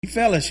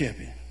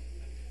fellowshipping.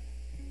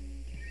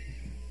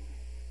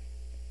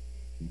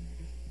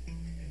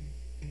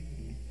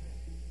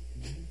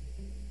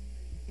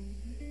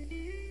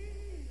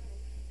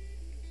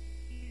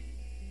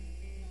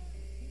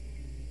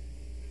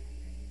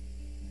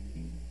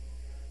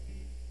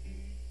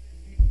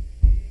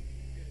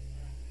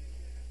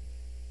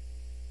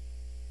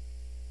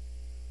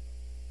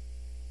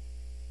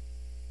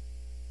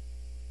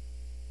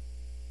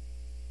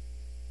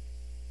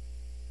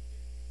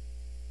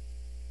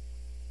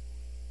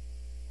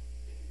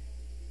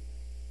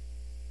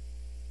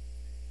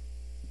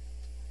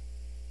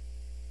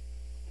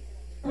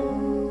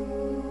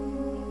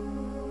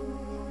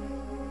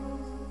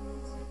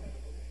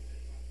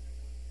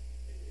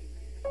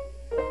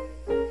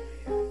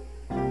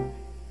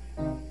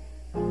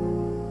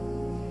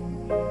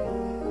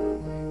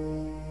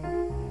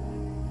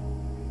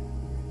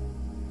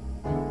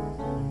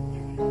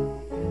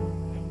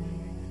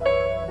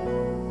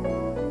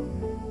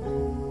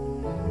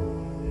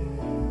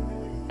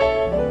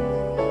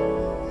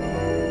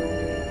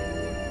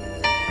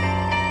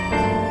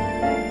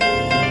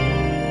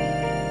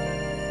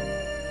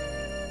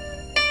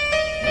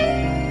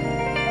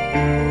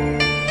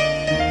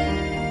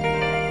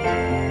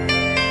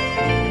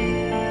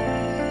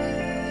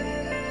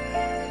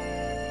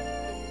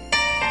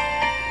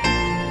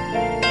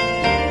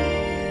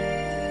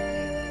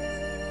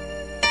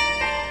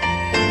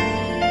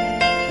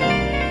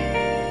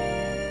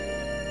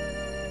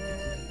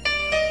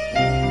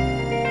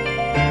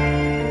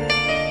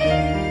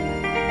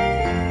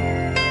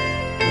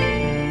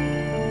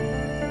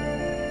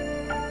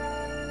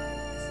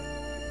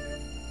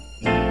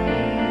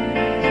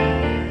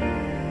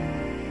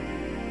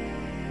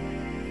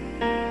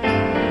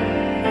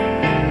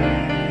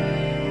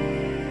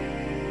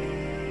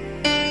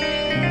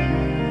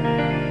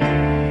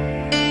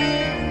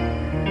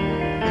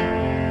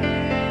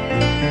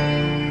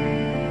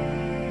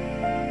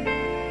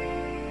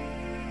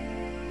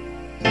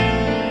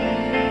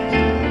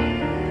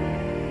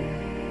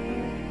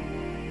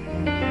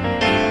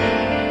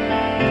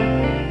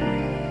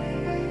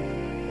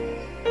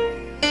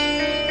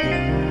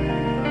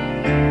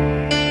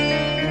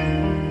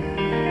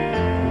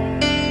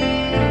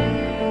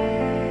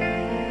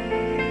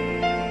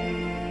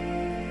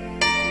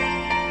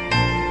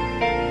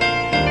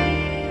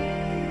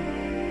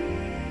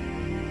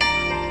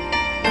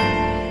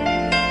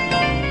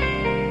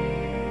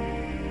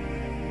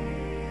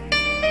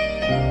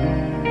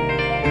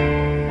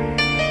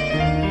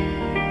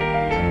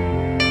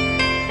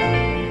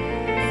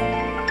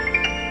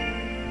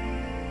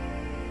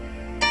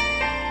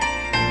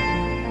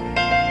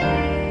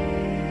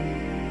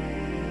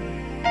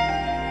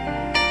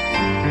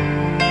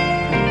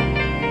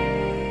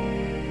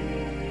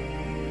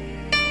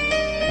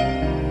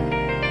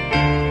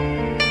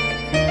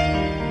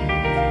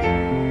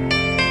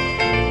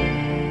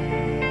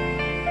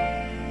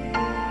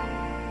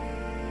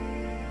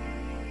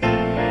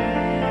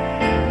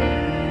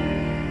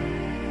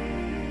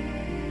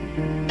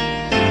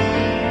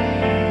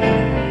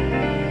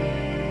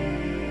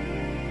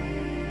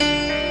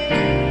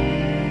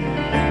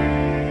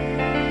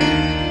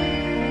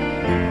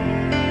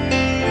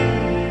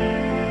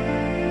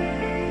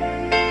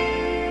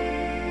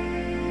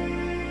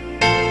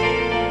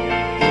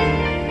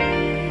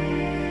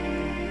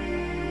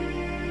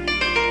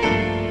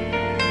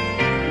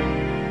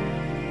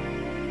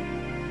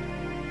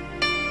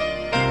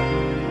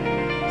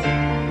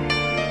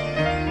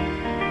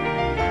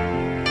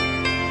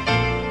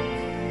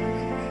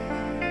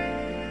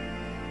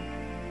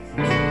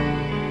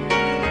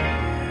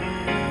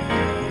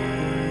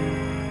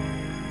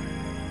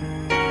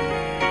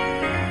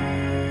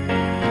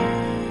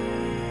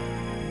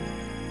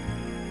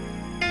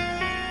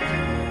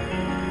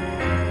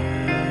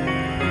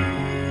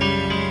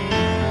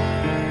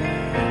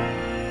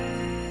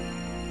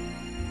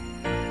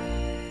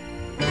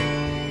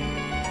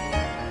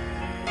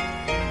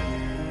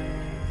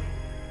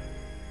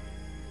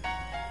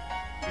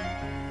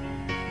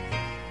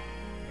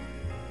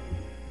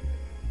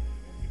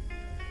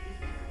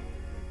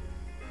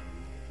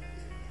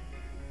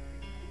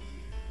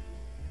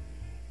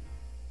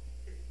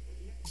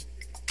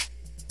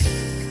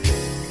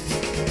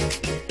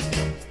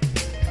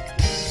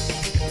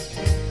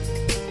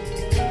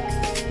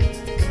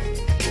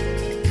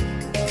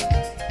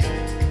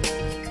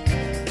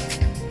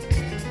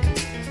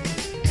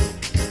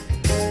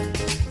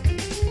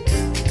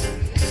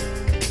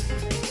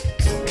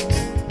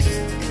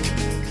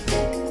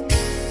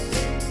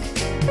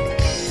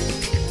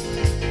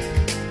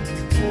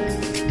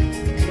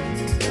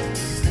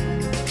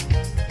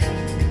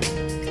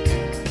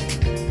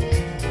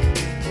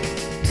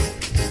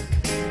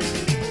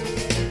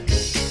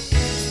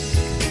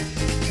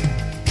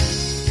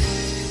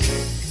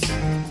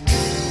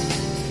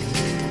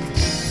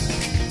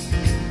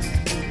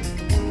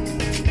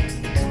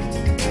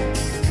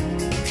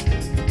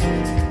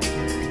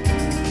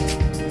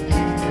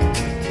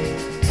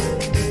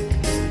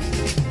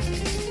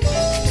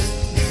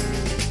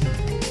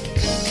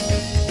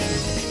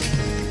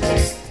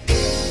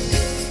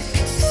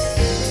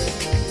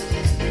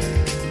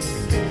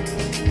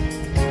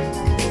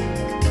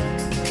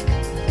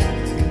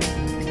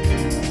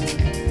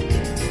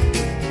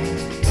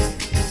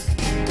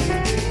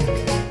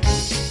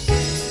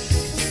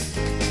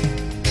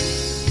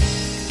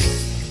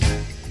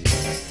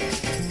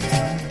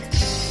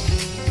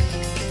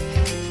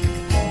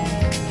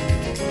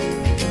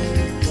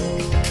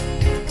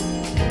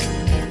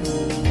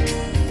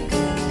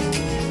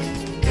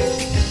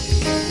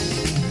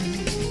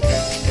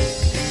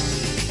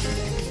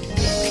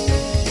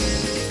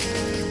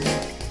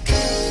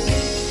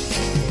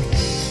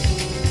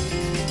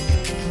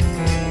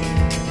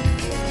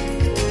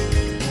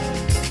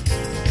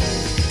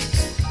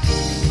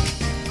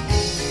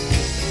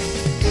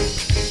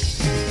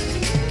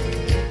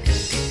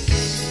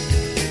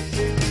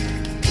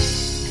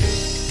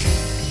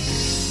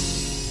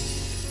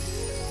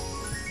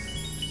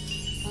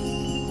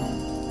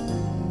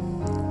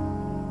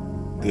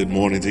 Good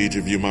morning to each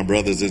of you, my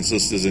brothers and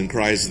sisters in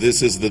Christ.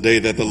 This is the day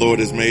that the Lord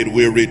has made.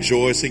 We're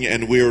rejoicing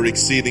and we're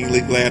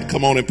exceedingly glad.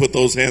 Come on and put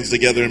those hands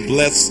together and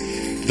bless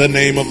the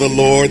name of the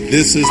Lord.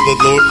 This is the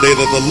day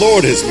that the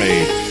Lord has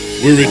made.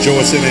 We're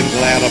rejoicing and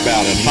glad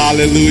about it.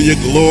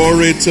 Hallelujah.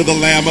 Glory to the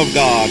Lamb of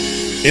God.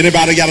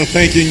 Anybody got a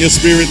thank you in your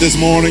spirit this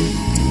morning?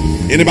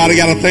 Anybody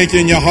got a thank you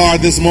in your heart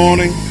this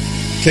morning?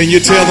 Can you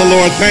tell the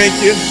Lord thank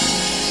you?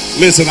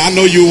 Listen, I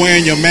know you're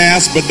wearing your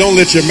mask, but don't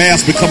let your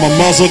mask become a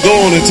muzzle. Go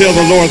on and tell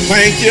the Lord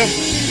thank you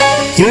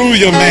through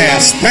your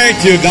mask.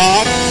 Thank you,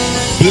 God.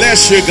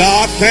 Bless you,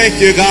 God.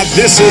 Thank you, God.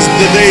 This is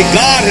the day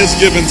God has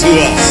given to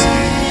us,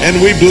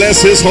 and we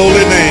bless his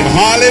holy name.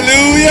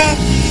 Hallelujah.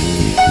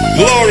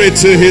 Glory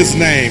to his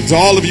name. To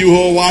all of you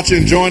who are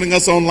watching, joining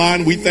us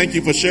online, we thank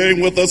you for sharing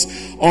with us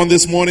on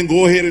this morning.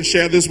 Go ahead and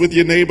share this with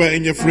your neighbor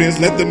and your friends.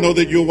 Let them know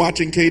that you're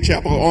watching Cade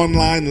Chapel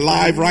online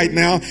live right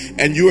now,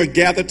 and you are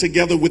gathered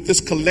together with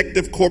this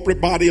collective corporate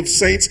body of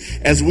saints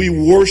as we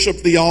worship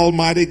the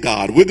Almighty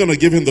God. We're going to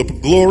give him the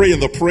glory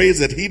and the praise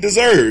that he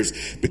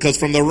deserves, because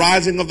from the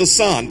rising of the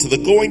sun to the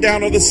going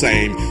down of the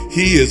same,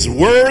 he is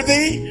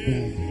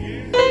worthy.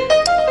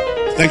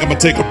 I think I'm going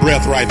to take a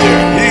breath right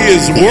there. He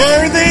is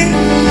worthy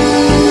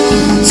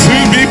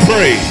to be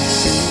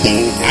praised.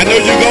 I know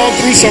you've gone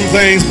through some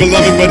things,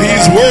 beloved, but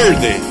he's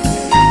worthy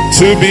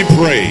to be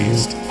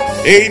praised.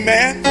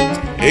 Amen.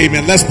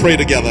 Amen. Let's pray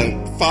together.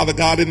 Father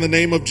God, in the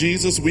name of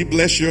Jesus, we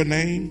bless your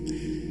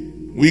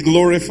name. We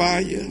glorify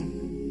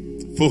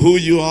you for who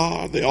you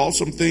are, the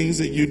awesome things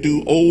that you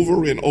do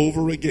over and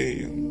over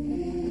again.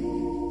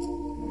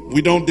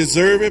 We don't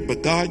deserve it,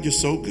 but God, you're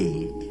so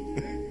good.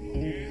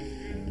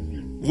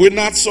 We're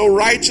not so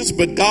righteous,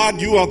 but God,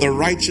 you are the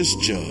righteous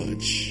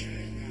judge.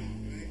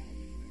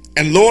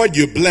 And Lord,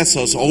 you bless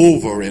us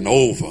over and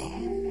over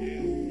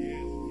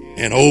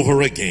and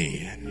over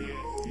again.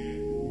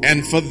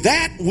 And for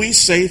that, we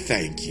say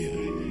thank you.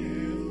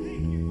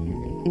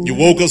 You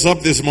woke us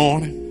up this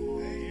morning.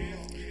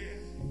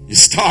 You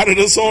started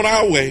us on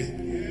our way.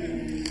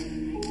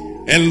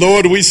 And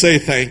Lord, we say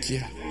thank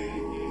you.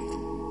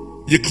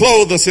 You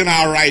clothed us in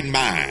our right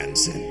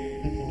minds.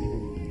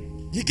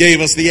 You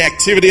gave us the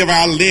activity of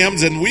our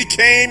limbs, and we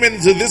came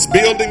into this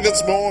building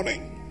this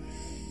morning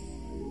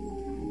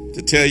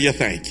to tell you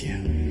thank you.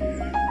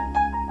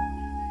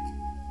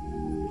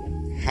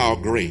 How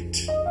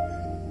great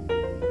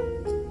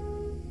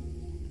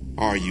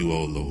are you,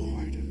 O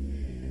Lord?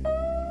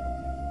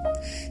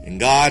 And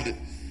God,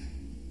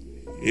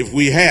 if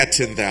we had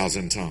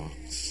 10,000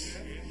 tongues,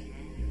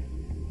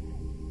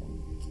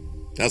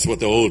 that's what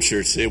the old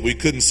church said, we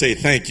couldn't say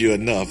thank you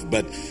enough,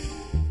 but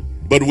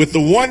with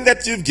the one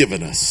that you've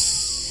given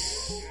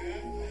us,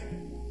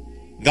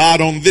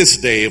 God, on this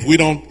day, if we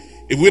don't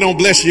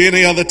bless you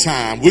any other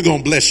time, we're going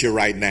to bless you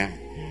right now.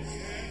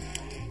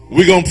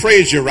 We're going to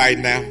praise you right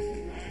now.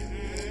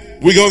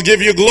 We're going to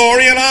give you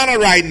glory and honor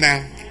right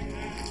now.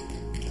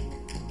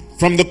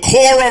 From the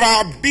core of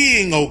our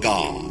being, oh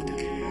God,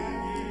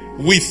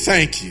 we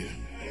thank you.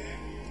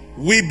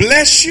 We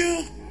bless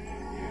you.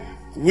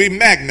 We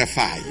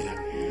magnify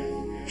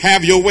you.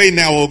 Have your way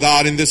now, oh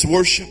God, in this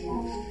worship.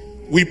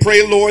 We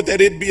pray, Lord, that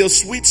it be a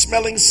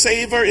sweet-smelling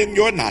savor in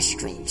your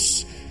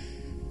nostrils.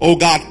 Oh,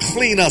 God,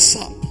 clean us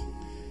up,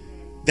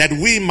 that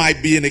we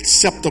might be an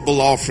acceptable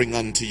offering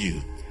unto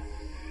you.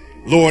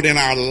 Lord, in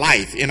our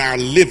life, in our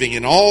living,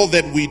 in all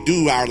that we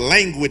do, our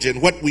language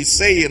and what we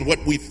say and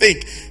what we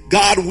think,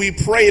 God, we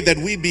pray that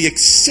we be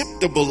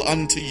acceptable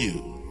unto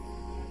you.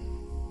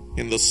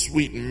 In the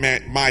sweet,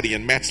 mighty,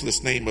 and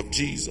matchless name of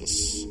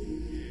Jesus.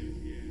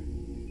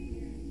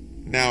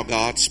 Now,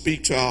 God,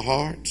 speak to our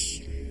hearts.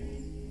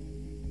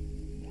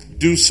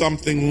 Do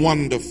something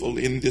wonderful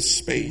in this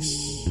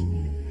space,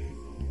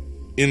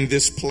 in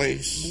this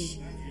place,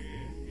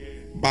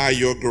 by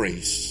your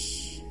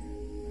grace.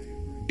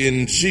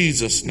 In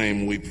Jesus'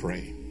 name we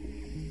pray.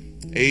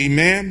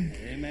 Amen.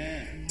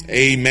 Amen.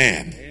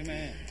 Amen.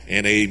 Amen.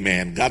 And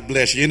amen. God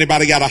bless you.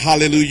 Anybody got a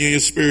hallelujah in your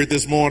spirit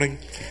this morning?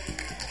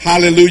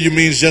 Hallelujah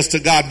means just to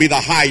God be the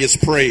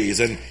highest praise.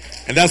 And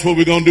that's what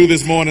we're going to do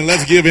this morning.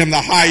 Let's give him the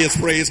highest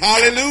praise.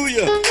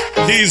 Hallelujah.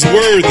 He's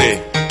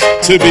worthy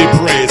to be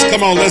praised.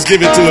 Come on, let's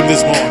give it to him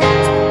this morning.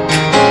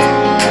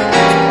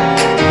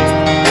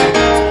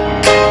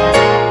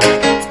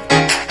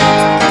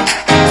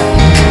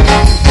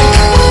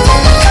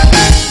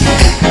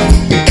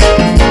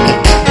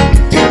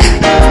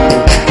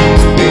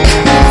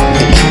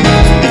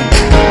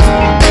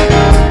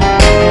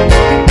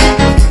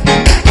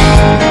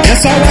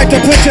 It's all right to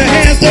put your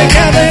hands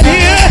together in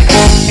here.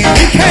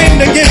 We came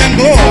to give him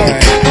glory.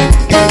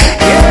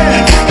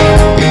 Yeah.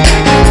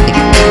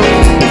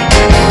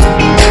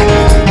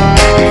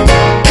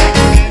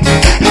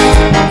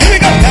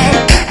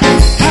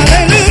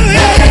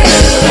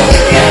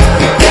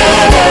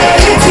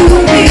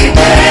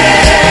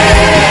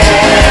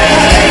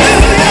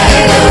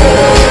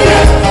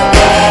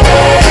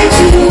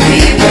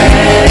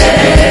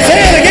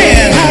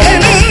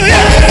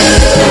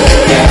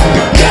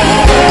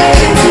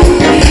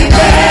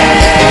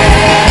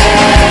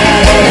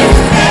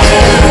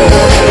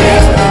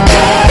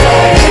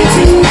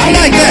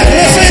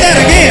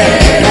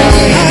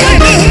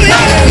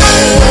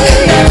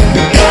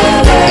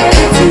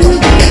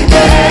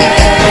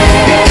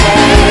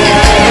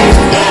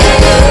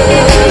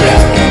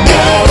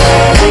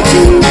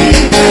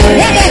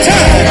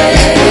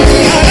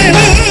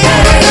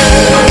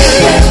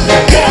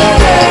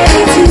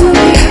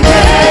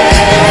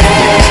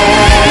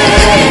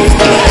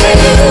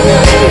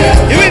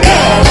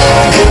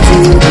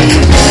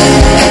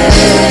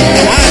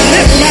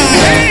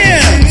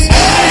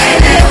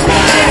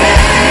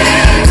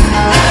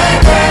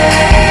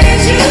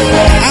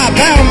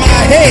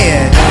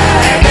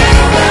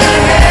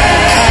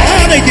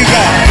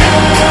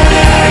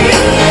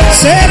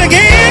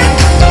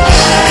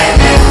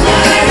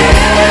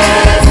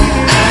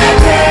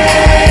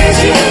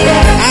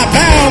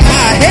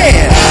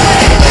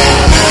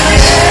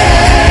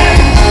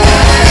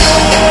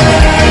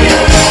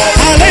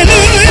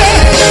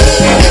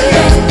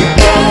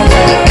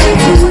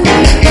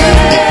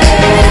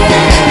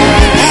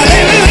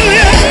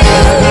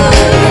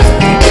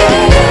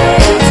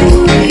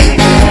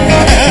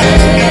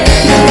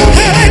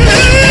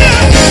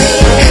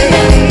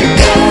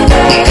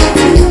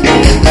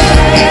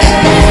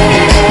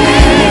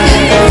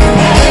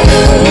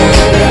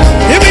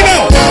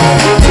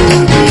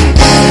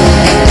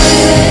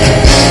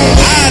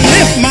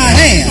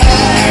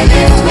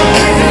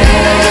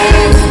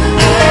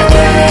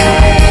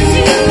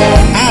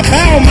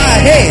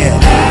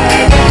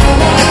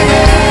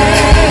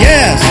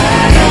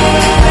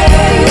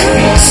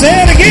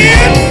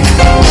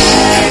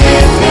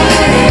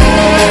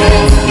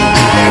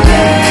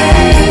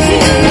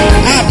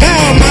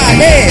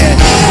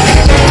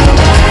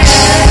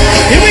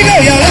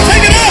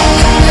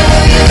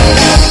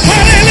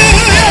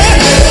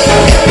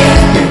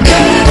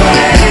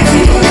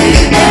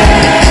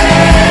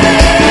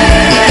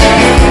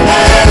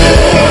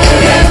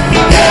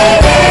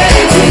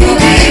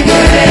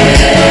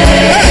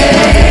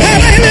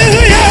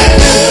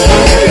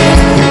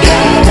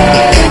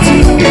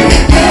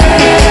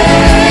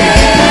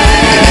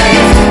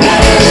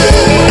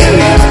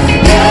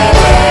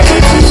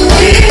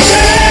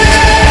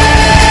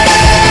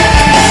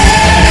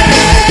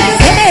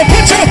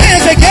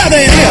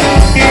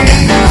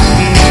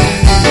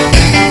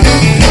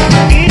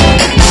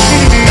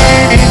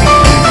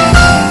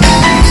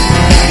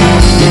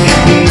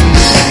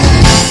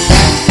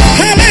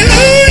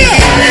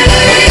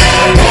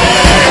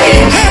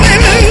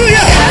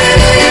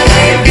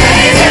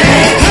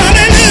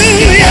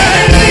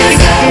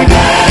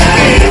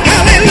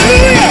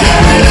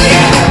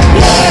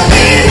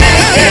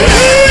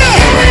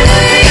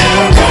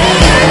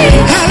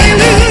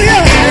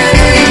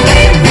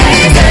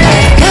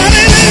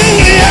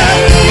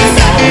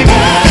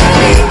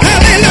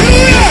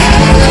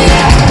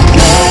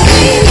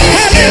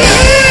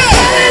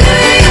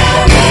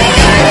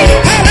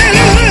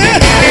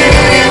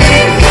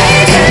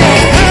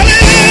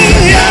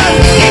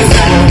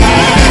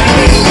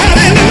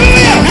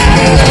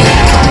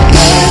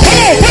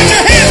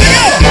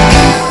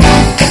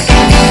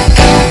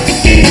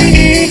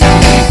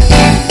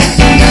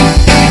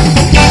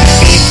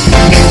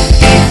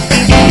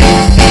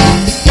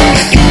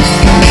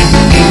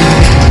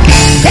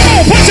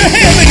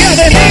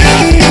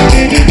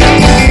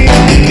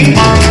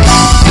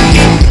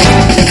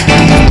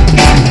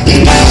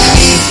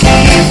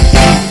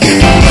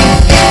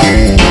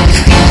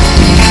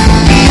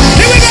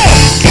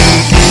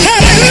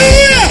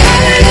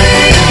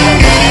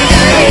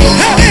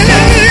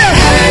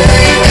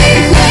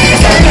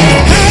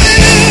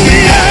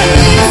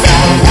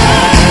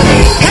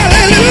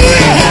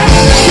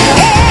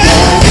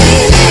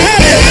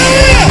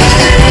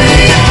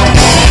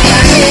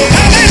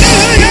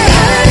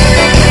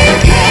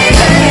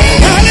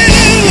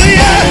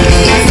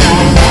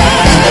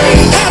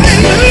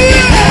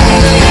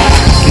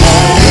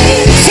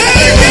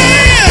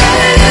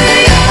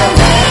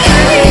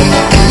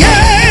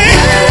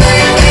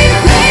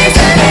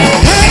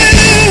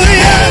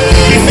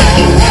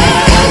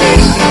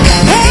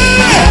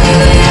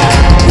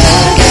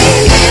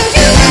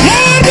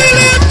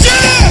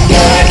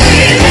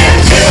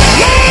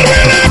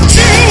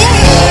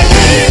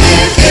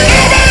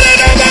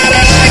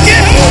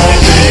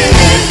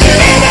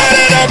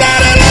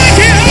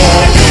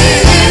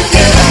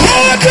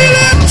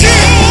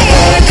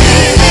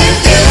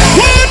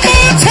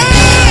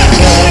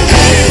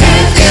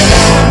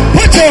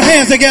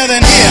 together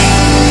in here.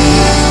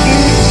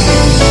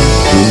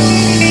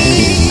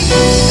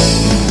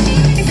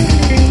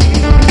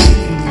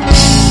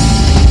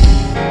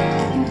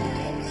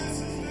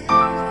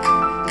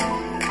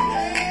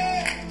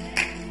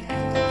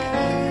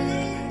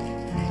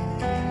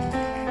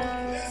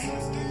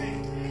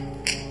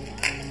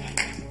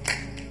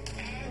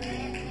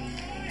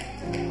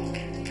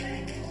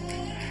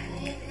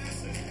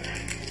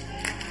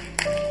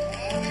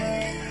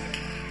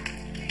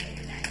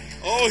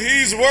 Oh,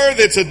 he's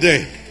worthy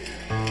today.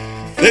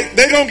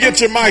 They're going to get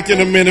your mic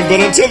in a minute,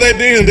 but until they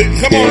do,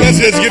 come on, let's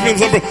just give him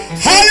some.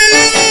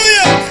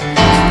 Hallelujah!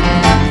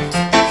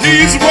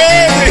 He's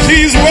worthy.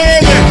 He's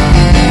worthy.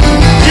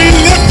 We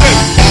lift him.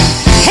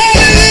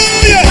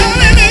 Hallelujah!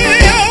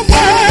 Hallelujah!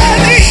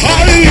 Worthy.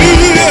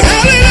 Hallelujah!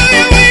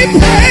 Hallelujah! We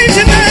praise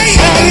your name.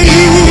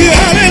 Hallelujah!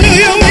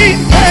 Hallelujah! We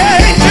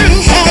praise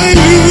you.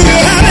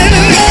 Hallelujah!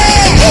 Hallelujah!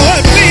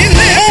 Lord, we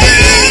lift you.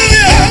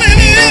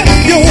 Hallelujah!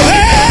 You're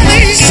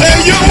worthy.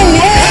 Say you're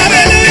worthy.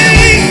 Hallelujah!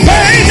 We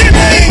praise your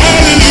name.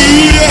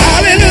 Hallelujah!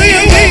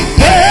 Hallelujah! We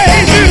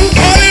praise you.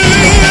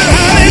 Hallelujah!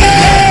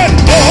 Hallelujah!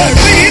 Lord,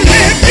 we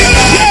lift you.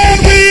 Lord,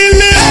 we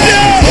lift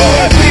you.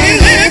 Lord, we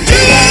lift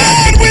you.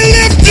 Lord, we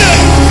lift you.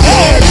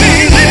 Lord, we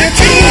lift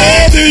you.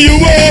 Worthy, you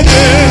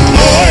worthy.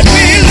 Lord,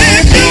 we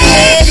lift you.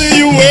 Worthy,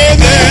 you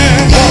worthy.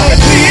 Lord,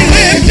 we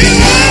lift you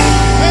up.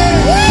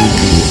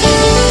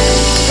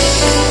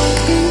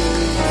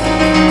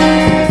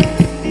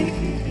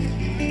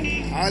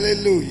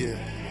 Hallelujah.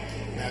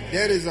 Now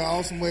that is an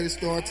awesome way to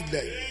start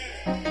today.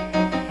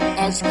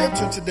 Our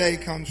scripture today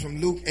comes from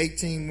Luke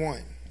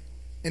 18:1,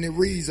 and it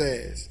reads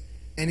as,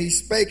 "And he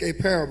spake a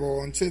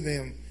parable unto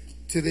them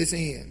to this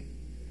end,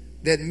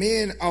 that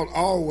men ought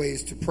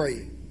always to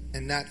pray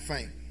and not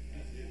faint."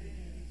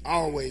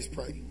 Always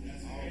pray.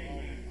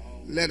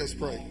 Let us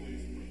pray.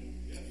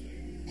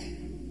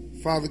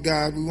 Father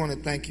God, we want to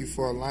thank you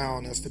for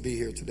allowing us to be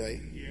here today.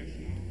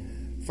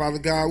 Father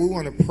God, we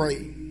want to pray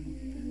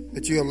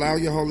that you allow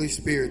your Holy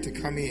Spirit to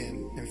come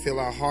in and fill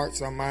our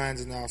hearts, our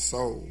minds, and our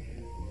soul.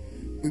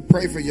 We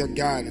pray for your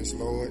guidance,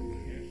 Lord.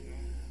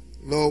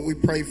 Lord, we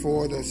pray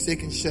for the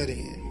sick and shut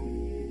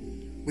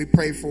in. We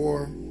pray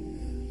for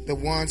the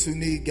ones who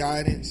need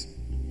guidance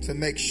to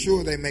make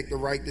sure they make the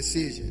right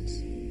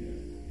decisions.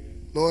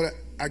 Lord,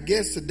 I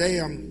guess today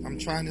I'm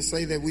trying to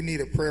say that we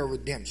need a prayer of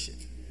redemption.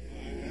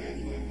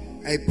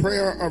 A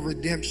prayer of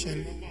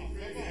redemption.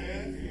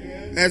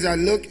 As I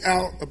look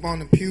out upon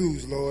the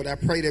pews, Lord, I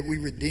pray that we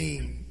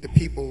redeem the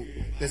people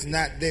that's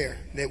not there,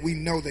 that we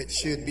know that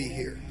should be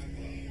here.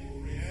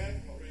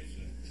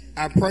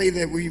 I pray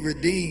that we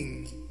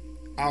redeem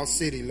our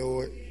city,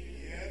 Lord,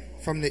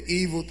 from the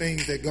evil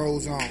things that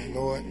goes on,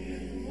 Lord.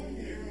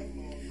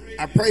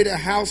 I pray that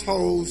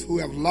households who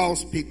have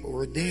lost people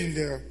redeem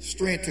their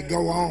strength to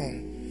go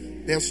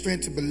on, their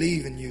strength to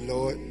believe in you,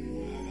 Lord.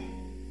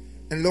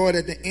 And Lord,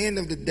 at the end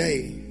of the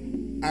day,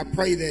 I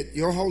pray that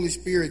your Holy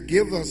Spirit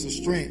give us the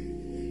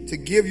strength to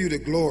give you the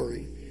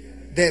glory,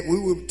 that we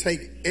will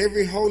take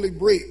every holy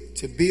brick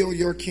to build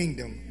your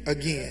kingdom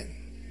again,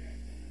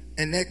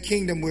 and that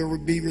kingdom will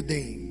be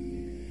redeemed.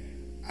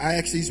 I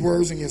ask these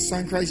words in your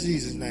Son Christ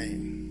Jesus'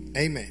 name.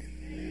 Amen.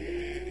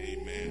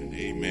 Amen.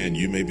 Amen.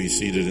 You may be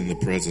seated in the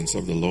presence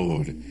of the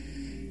Lord.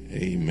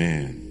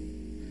 Amen.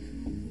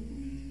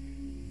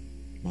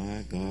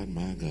 My God,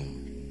 my God.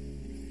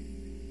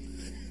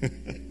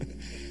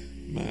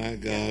 My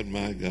God,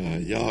 my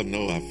God. Y'all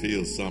know I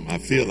feel something. I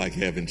feel like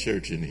having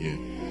church in here.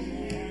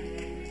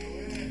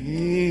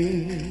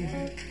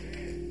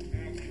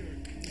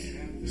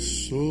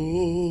 So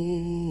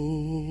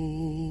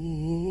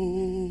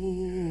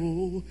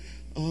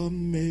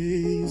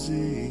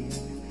amazing,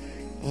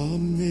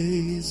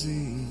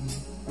 amazing,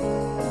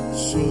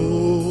 so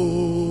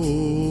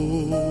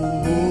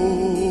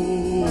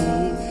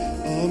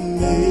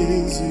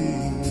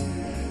amazing,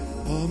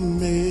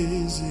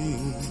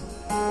 amazing,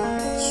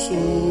 so,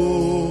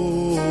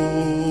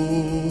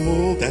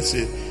 that's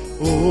it.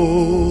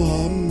 Oh,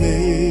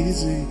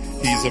 amazing.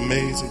 He's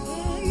amazing.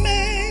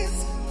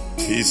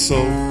 He's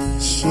so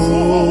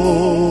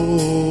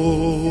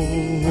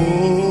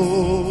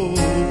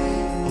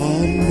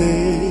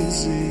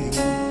amazing,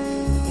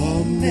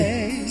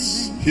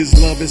 amazing. His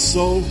love is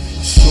so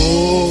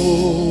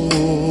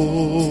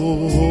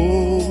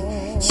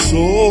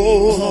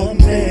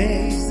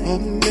amazing,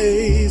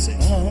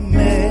 amazing,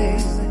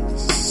 amazing,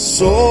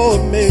 so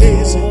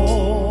amazing.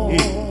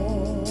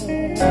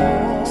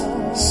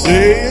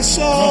 Say it's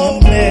so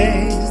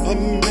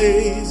amazing,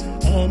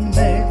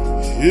 amazing.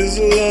 His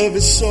love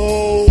is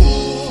so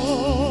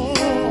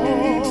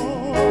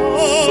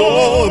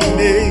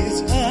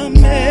amazing,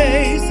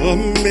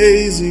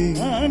 amazing,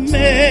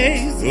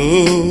 amazing.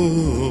 Oh,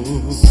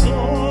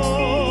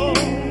 So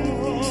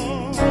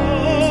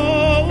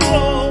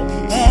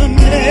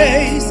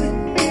amazing,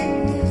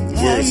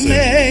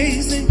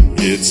 amazing.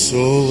 It's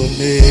so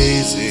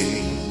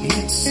amazing.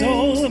 It's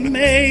so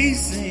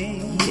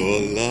amazing. Your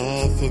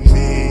love for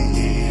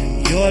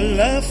me. Your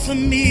love for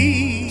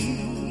me.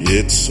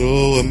 It's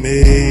so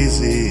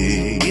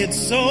amazing. It's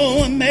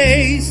so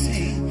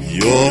amazing.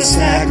 your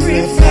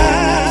sacrifice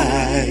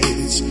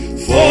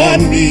for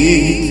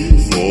me,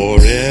 for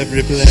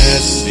every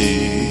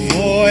blessing,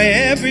 for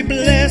every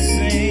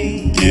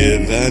blessing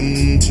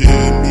given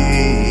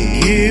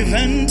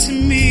to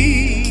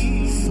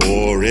me,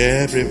 for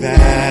every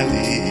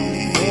valley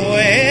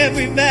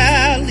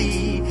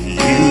you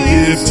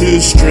give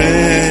to strengthen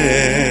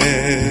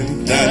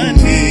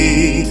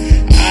me.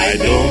 I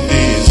don't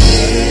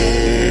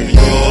deserve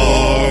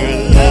your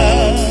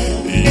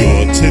love,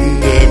 your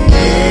tender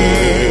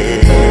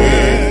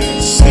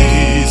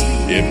mercies.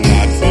 If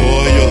not for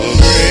your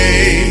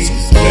grace,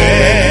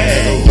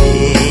 where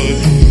would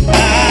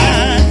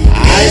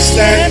I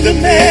stand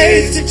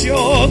amazed at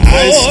your glory.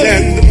 I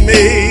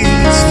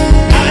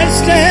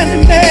stand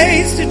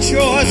amazed at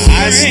your strength.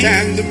 I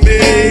stand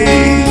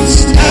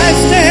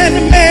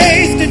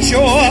amazed at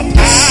your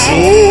power.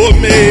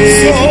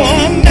 So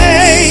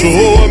amazing.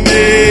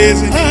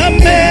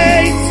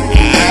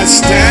 I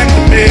stand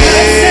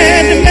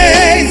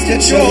amazed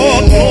at your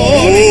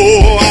glory.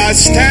 Oh, I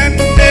stand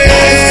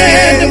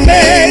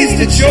amazed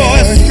at your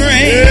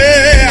strength.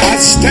 Yeah, I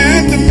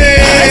stand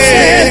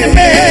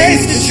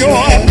amazed at your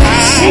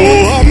power.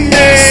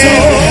 So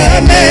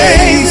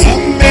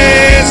amazing.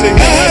 Yeah,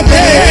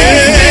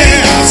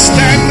 I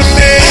stand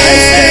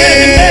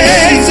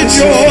amazed at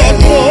your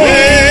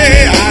glory.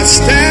 I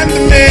stand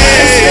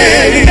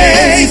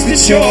amazed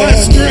at your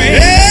strength.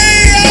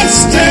 Yeah, I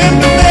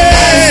stand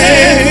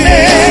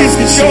amazed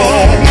at your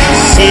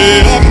power. So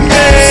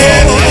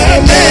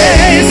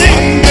amazing.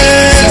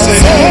 I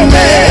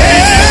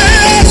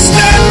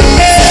stand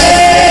amazing.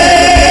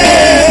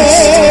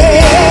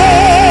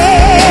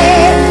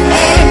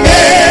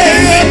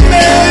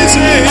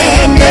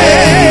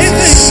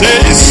 Say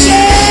so.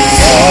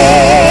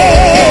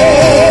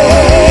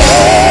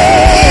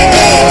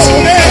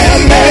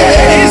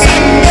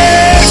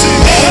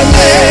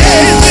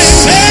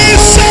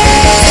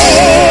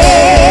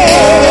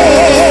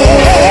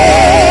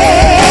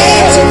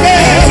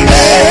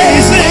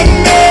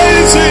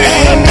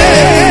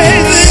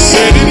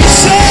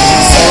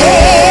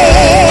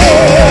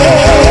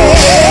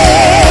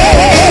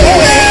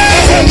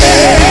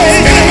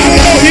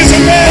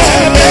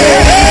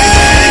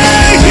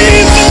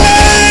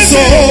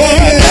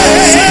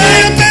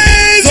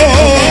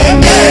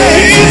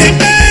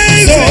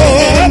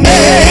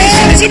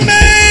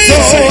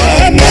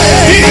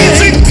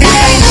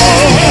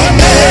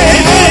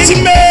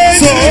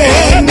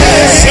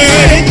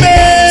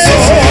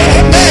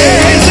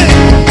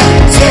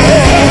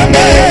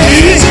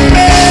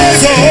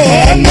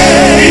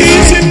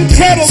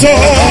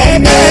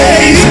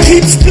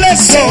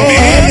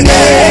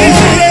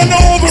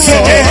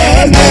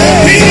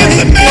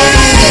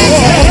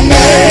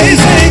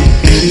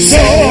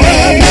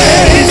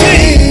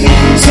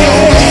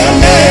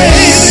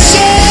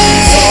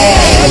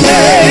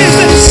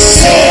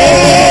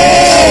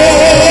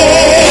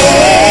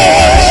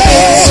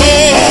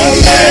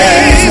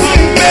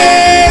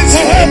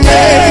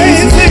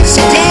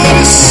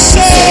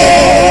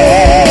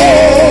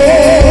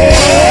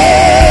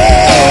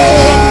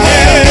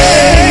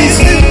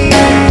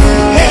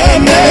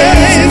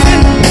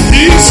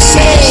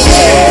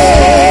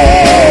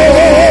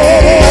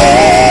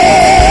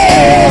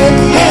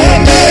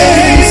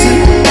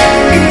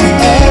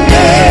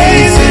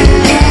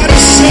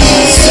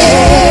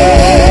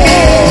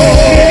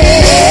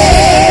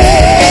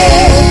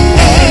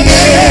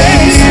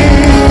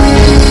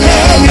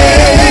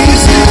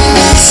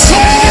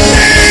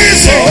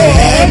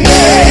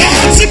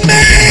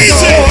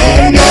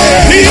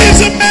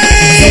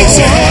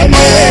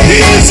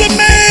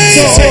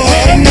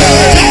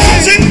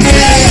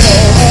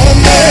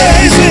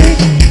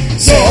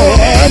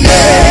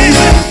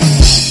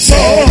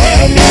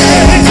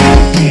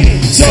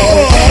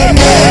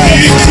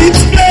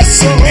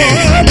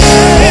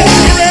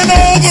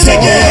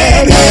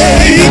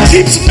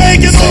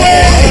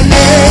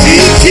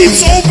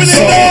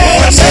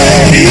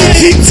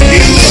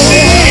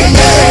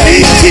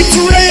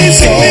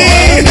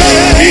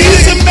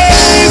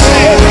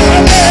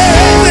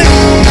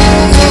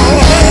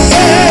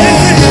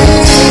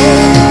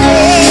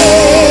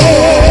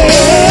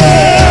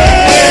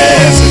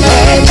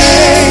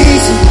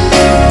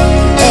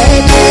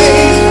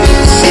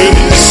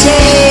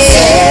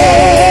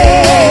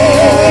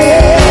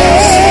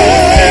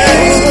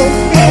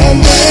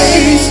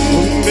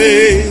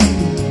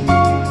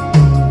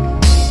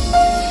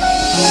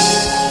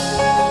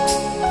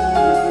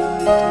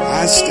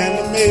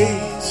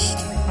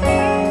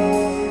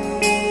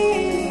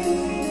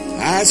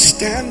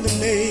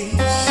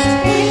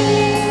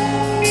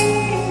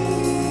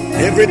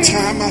 Every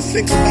time I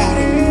think about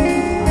him,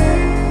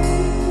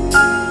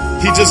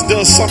 he just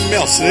does something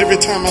else. And every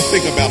time I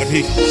think about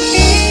him,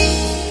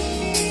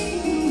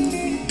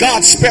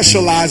 God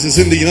specializes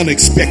in the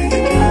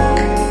unexpected.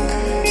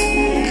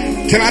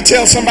 Can I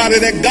tell somebody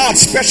that God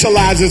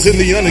specializes in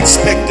the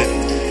unexpected?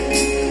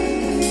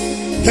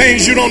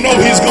 Things you don't know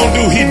he's going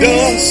to do, he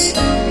does.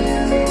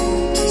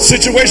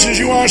 Situations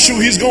you aren't sure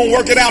he's going to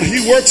work it out,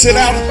 he works it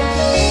out.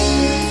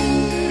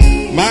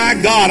 My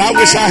God, I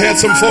wish I had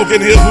some folk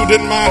in here who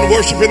didn't mind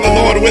worshiping the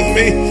Lord with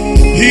me.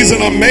 He's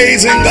an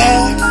amazing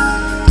God.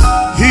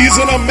 He's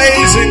an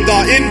amazing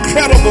God,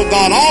 incredible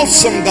God,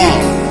 awesome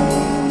God,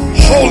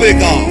 holy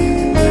God,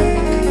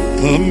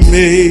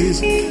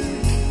 amazing.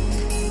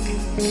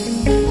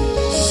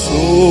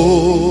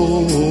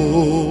 So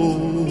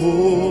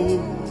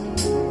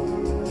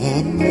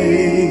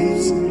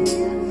amazing,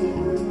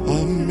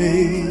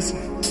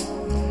 amazing,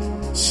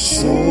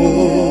 so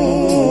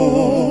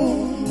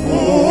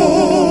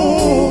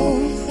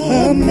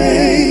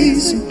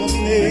amazing,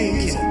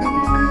 amazing.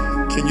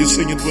 Can you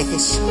sing it with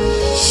us?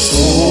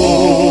 So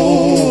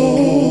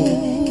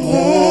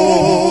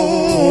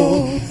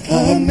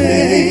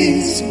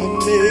amazing,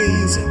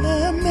 amazing,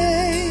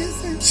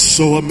 amazing,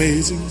 so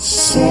amazing,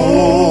 so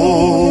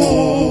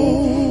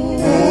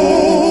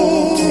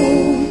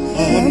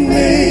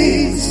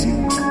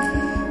amazing,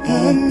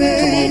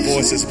 amazing. Come on,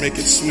 voices, make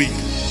it sweet.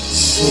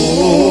 So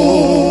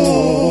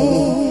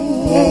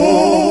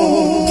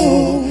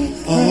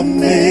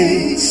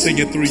amazing. Sing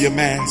it through your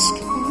mask.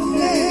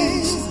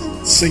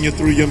 Sing it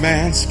through your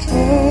mask.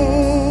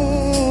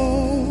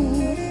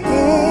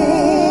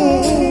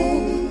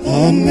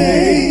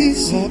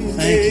 Amazing,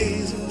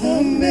 amazing,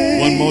 amazing.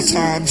 One more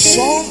time.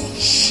 So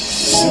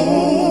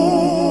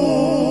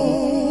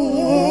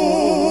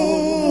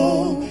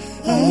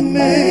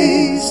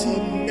amazing,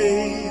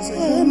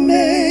 amazing,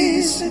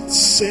 amazing.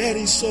 Said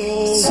he so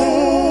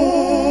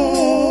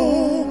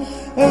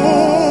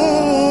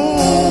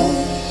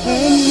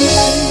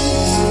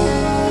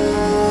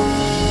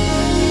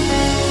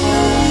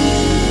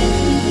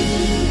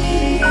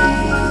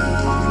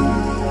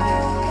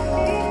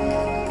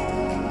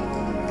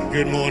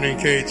Good morning,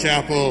 Cade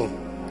Chapel.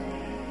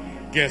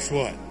 Guess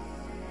what?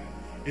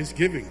 It's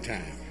giving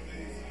time.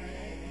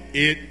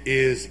 It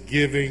is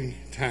giving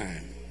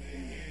time.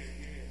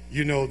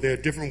 You know, there are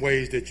different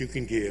ways that you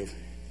can give.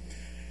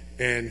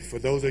 And for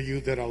those of you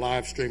that are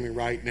live streaming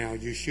right now,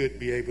 you should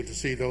be able to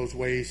see those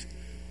ways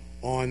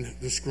on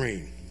the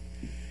screen.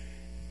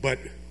 But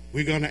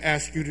we're going to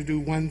ask you to do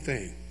one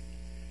thing.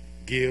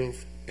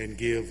 Give and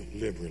give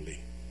liberally.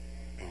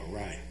 All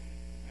right.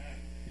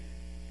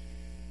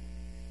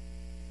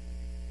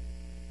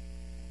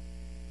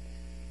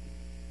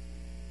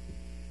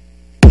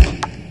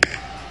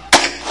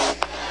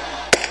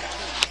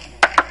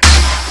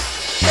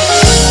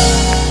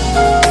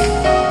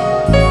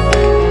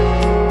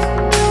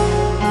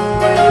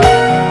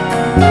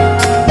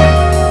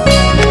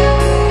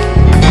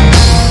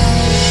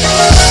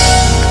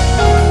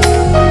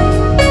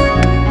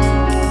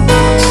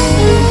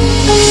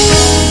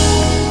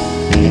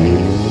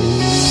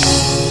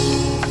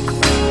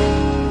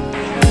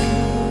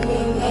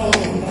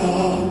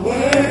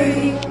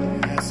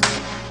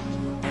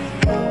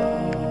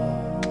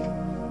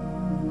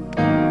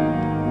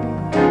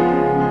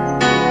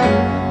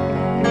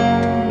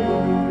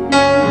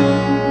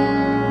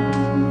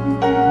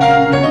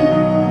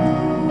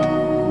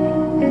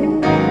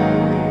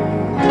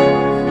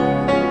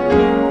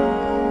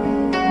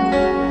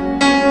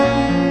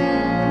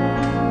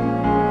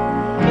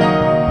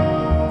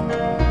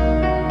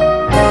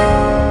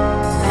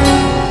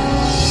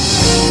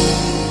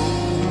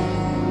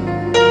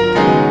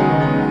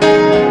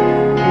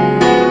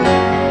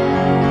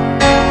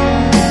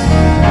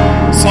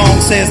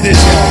 Says this,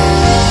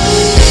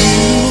 you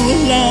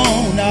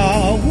alone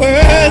are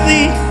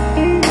worthy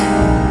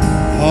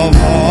of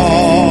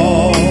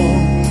all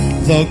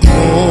the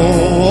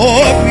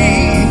glory.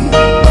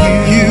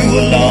 You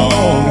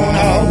alone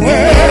are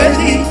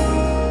worthy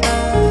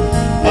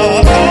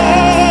of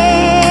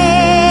all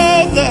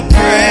the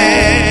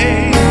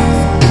praise.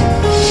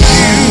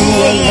 You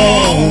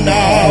alone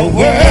are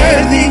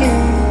worthy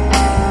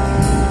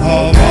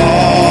of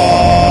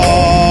all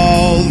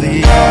the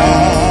honor.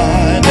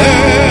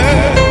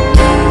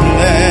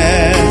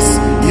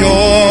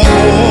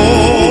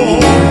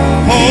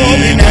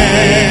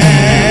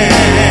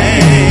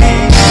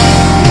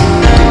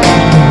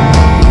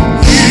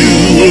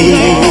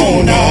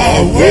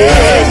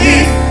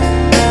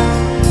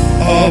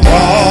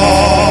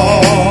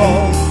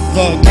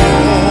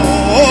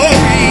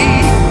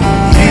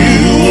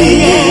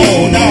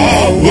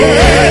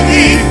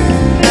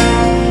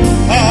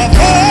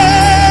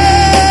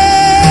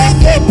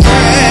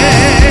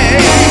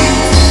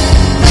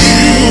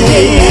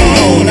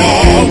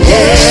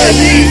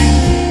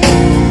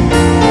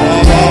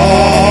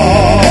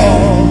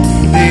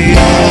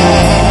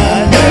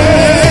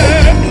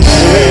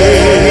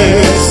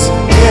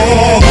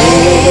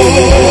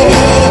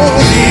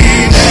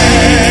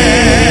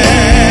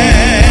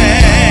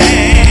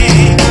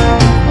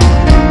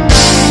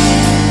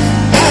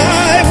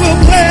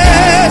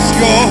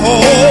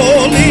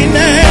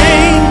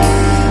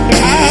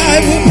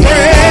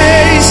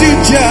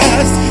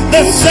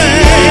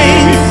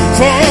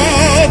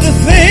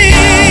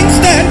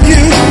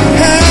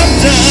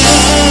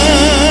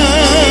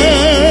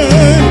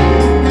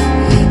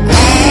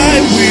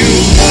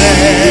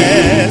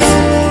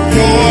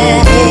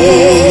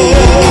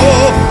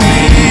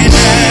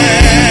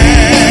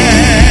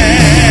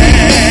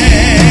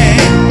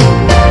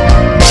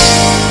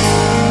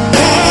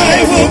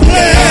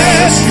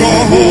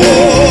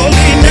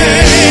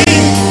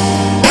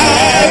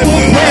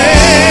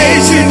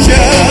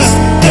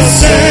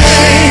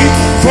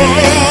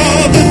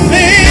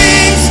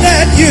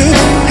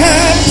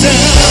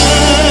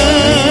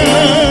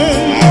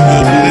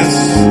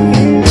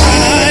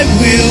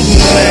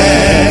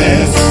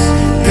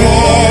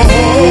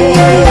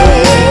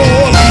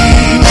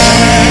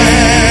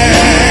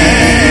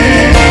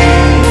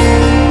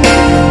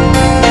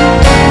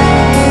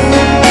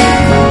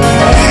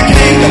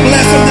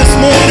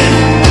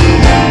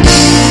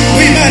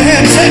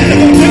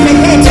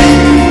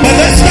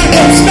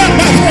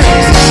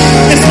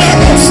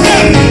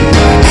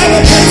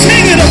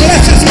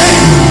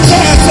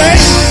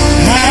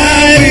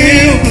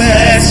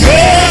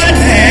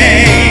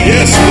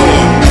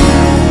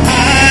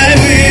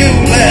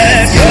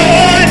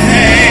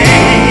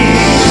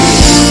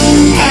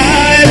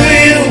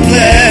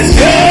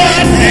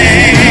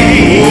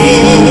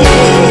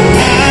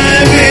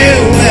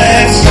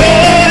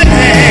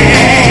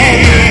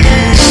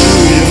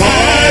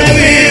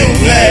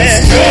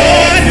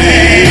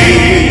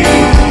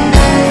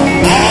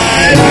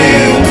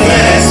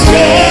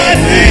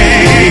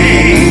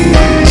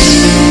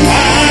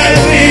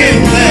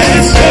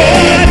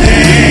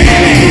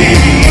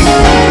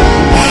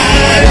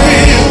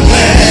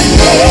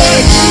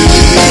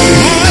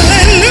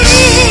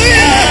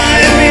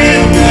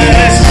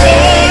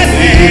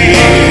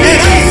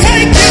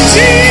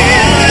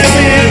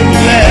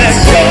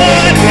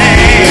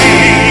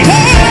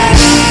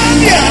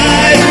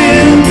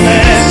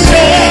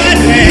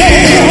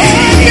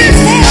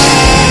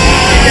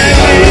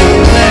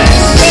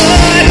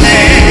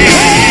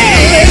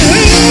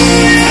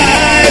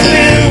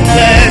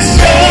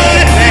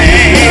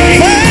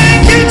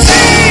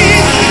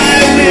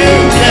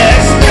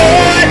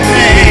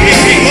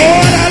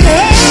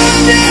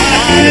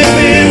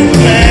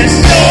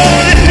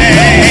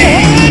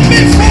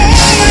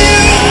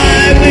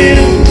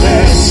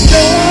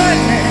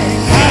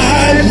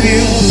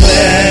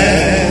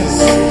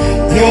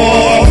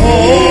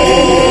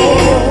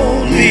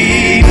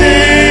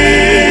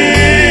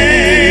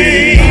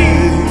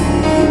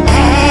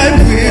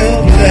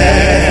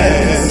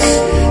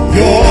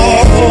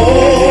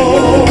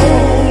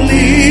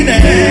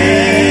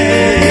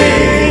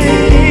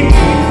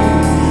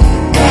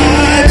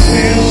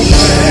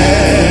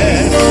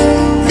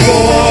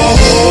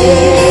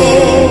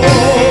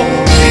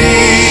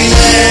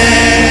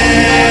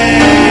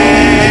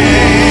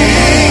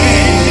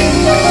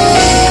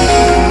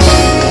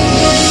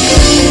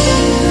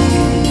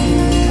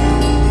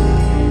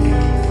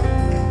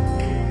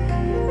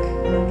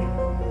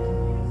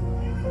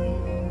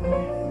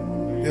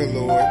 Dear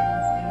Lord,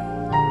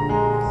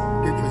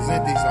 we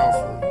present these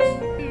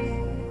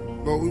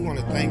offerings. Lord, we want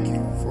to thank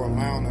you for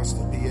allowing us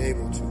to be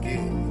able to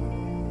give.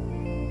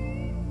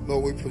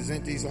 Lord, we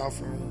present these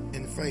offerings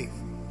in faith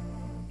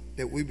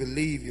that we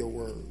believe your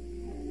word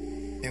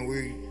and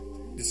we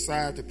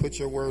decide to put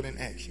your word in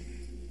action.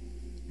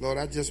 Lord,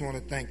 I just want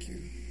to thank you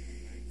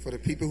for the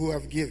people who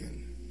have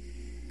given,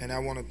 and I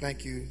want to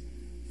thank you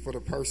for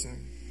the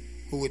person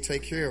who would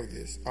take care of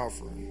this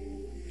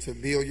offering to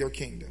build your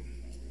kingdom.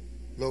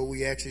 Lord,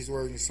 we ask these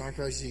words in Son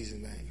Christ Jesus'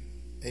 name.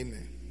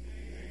 Amen.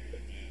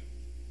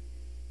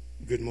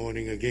 Good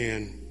morning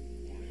again.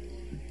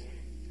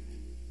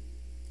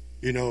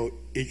 You know,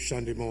 each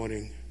Sunday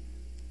morning,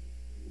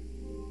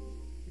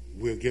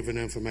 we're given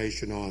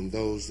information on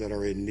those that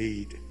are in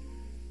need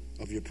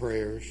of your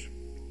prayers,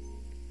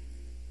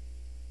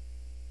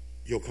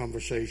 your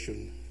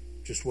conversation,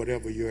 just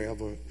whatever you're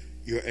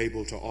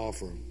able to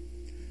offer.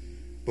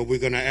 But we're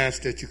going to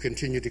ask that you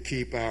continue to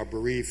keep our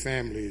bereaved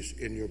families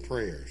in your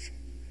prayers.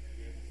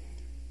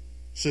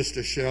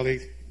 Sister Shelley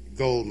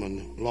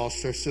Goldman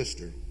lost her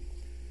sister,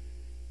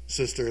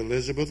 Sister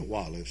Elizabeth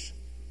Wallace.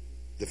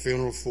 The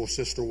funeral for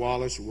Sister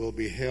Wallace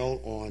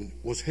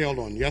was held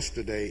on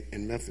yesterday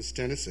in Memphis,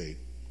 Tennessee.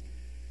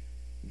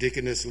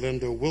 Deaconess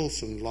Linda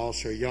Wilson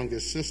lost her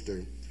youngest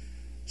sister,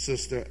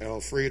 Sister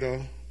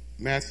Elfrida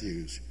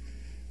Matthews.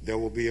 There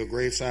will be a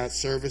graveside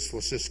service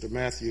for Sister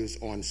Matthews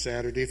on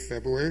Saturday,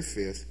 February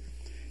 5th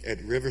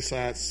at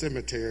Riverside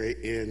Cemetery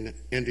in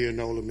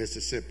Indianola,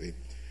 Mississippi,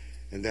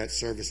 and that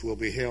service will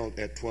be held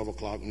at 12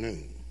 o'clock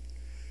noon.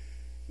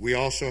 We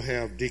also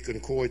have Deacon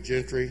Coy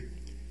Gentry.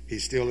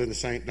 He's still in the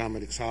St.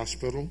 Dominic's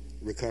Hospital,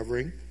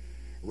 recovering.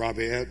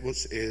 Robbie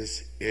Edwards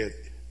is at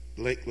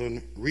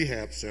Lakeland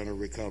Rehab Center,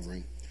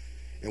 recovering.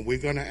 And we're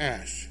going to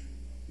ask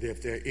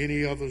if there are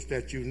any others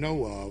that you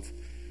know of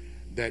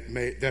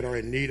that are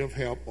in need of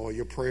help or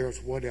your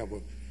prayers,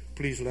 whatever,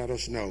 please let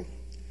us know.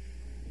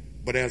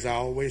 But as I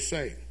always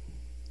say,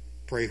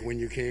 pray when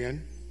you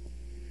can,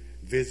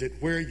 visit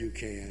where you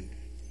can,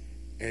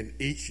 and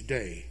each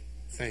day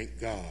thank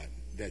God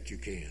that you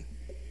can.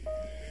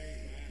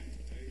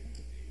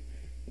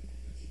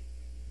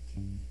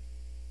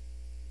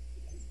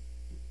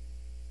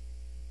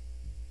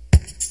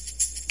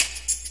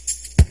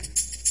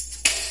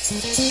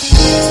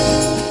 Holy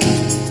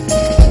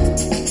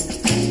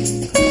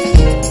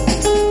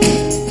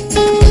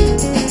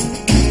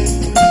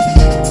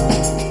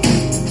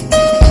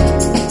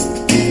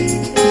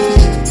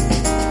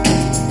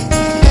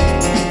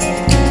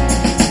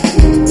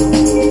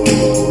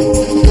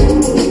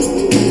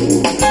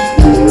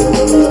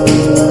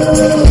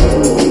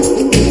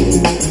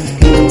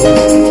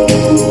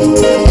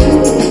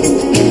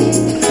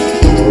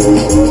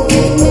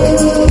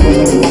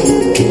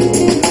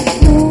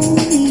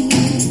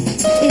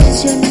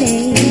is your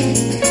name.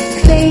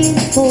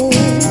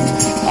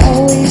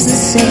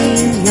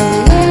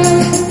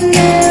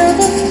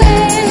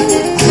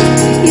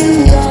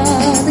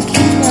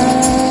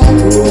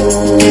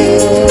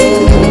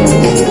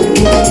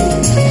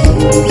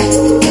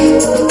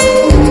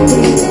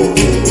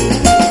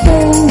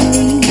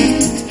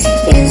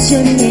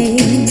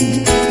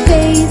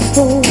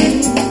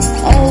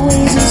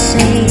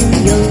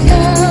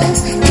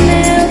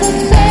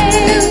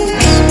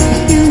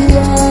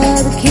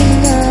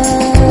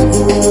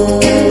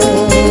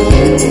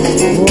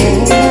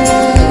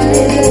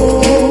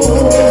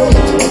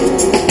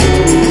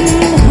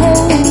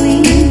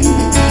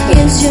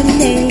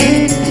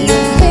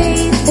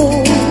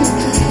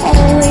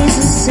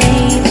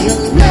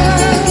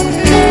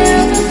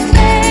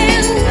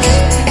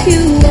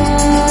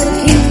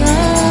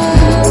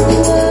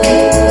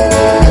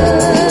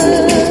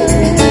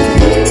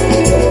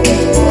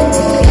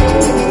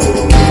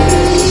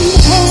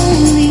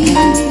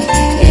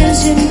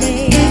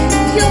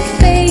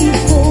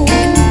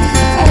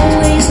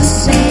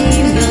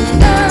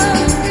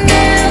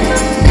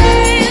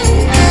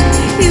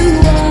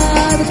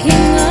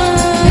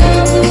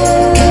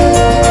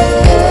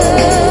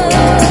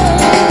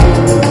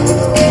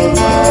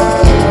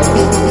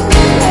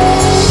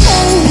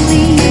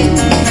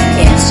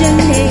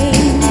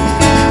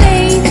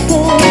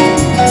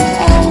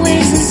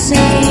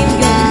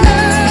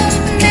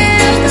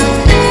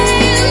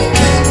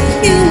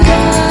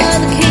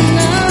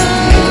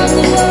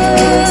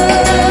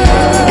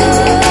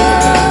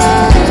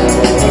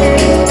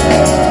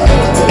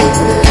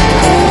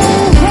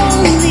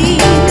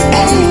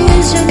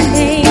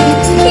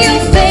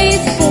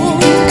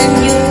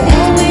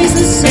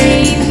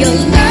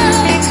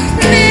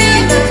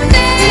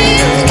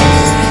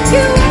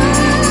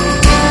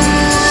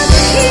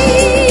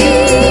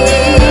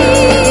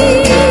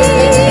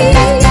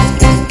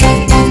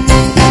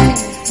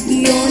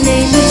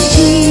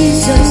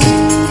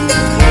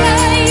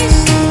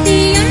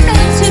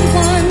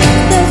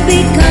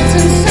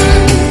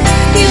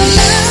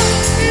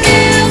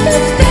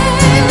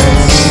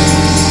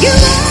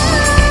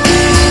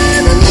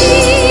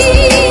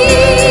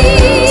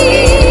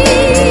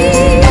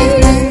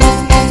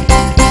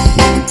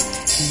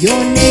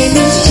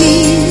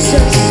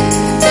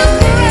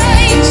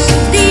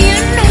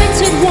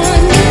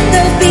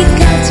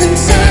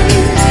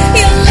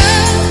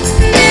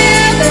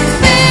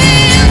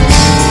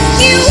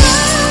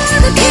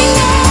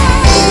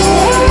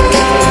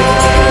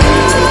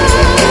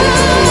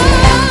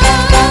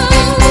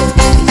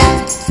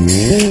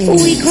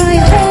 We cry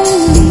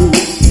holy,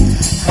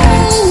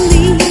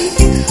 holy,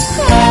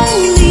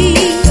 holy,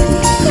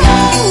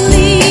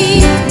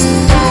 holy,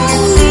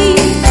 holy.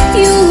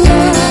 You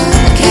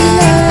are King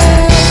of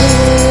the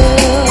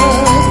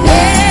world.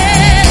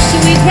 Yes,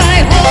 we cry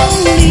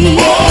holy,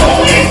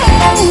 holy,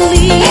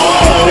 holy,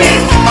 holy,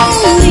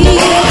 holy,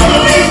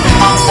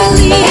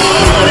 holy,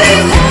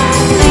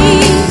 holy.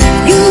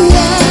 You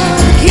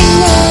are King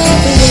of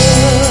the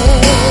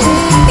world.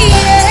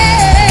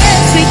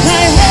 Yes, we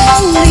cry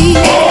holy,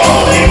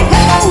 holy,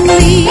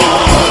 holy,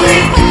 holy,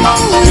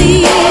 holy,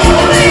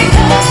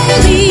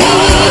 holy,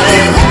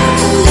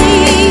 holy.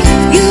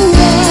 You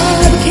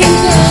are King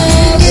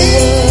of the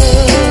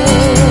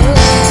world.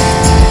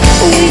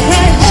 We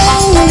cry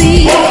holy,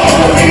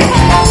 holy,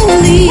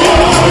 holy,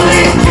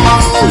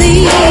 holy,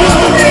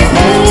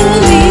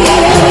 holy,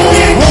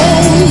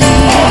 holy,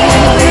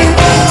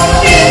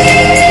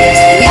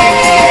 yes.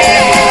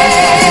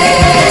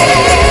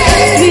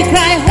 We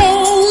cry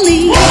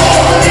holy,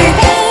 holy,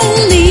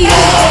 holy,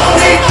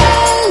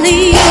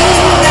 holy,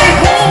 holy,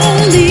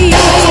 holy,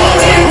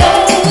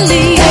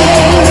 holy, holy,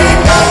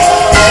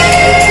 holy,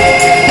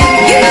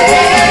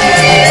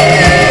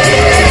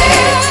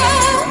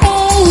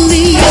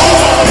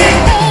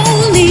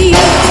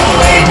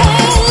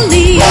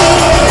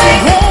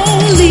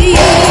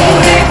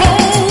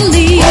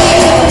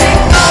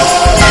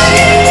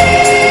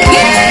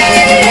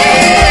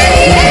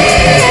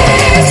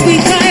 yes, we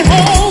cry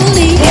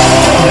holy,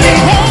 holy,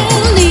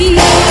 holy,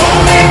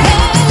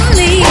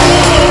 holy, holy,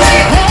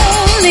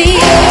 holy,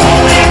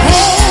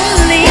 holy,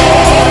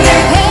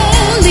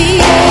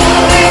 holy, holy.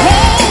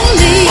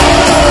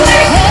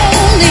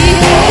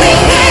 We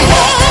cry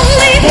holy, holy,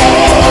 holy,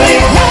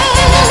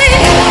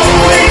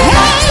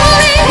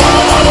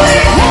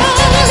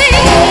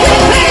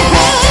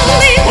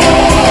 holy,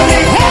 holy,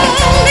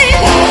 holy.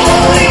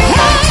 We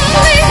cry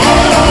holy,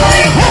 holy, holy,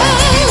 holy,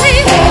 holy, holy,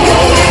 holy.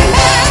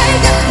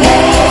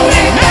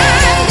 You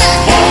are my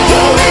God, you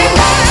are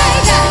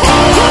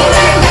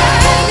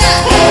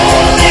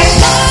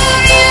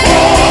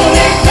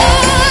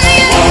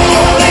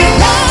my God, you are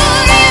my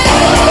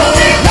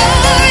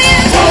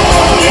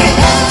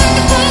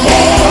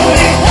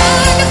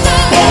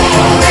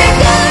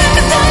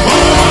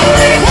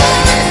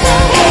God,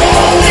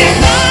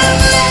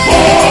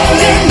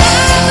 you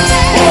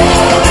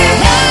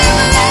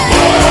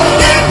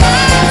are my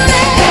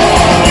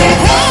God.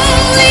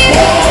 Holy,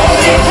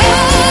 holy,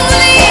 holy,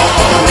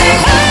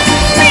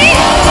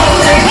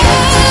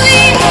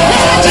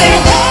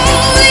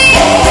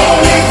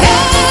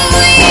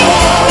 holy,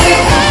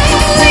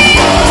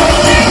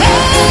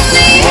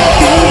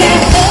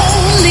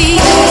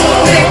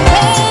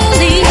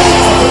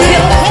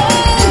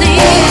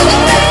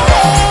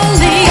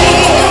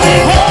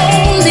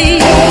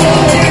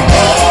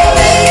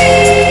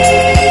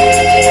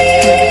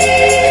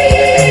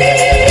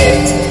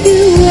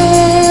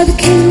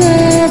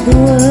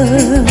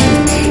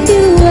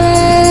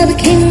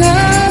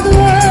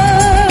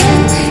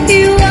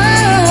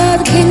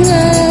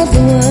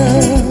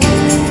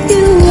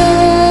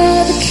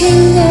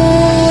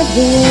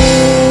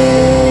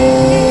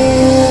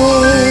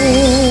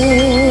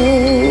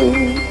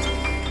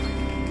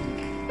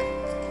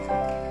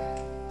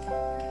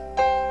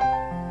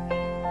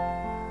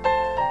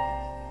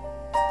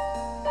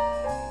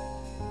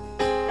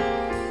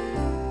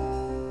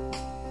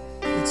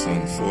 It's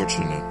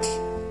unfortunate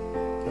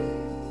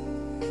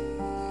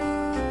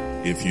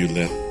if you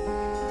let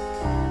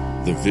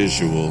the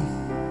visual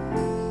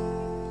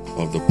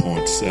of the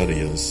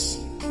poinsettias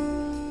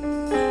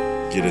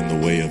get in the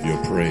way of your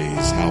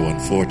praise. How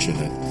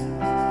unfortunate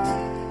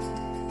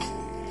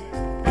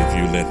if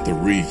you let the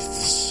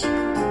wreaths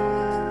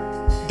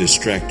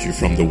distract you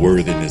from the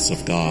worthiness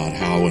of God.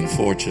 How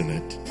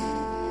unfortunate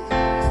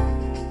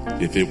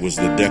if it was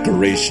the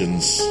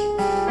decorations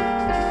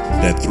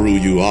that threw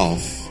you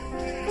off.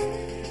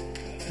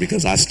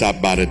 Because I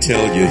stopped by to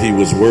tell you he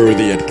was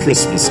worthy at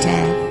Christmas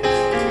time.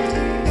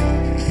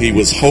 He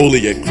was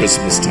holy at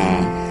Christmas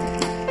time.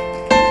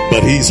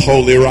 But he's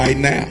holy right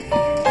now.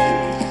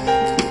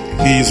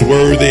 He's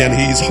worthy and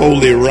he's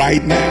holy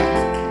right now.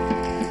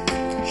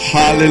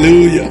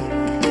 Hallelujah.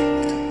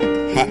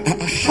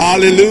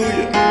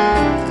 Hallelujah.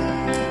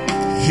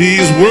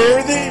 He's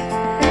worthy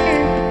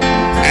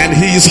and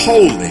he's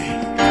holy.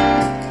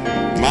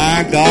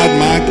 My God,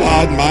 my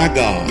God, my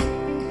God.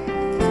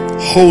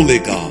 Holy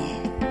God.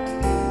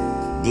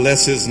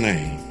 Bless his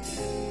name.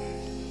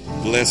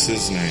 Bless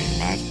his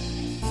name.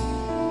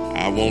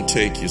 I won't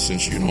take you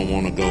since you don't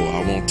want to go. I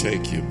won't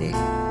take you, but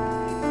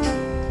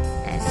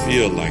I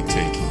feel like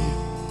taking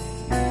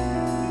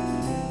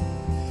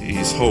you.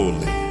 He's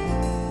holy.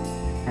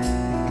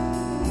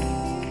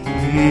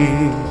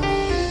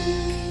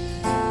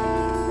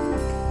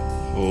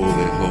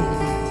 Holy,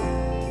 holy.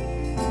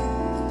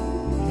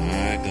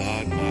 My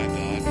God, my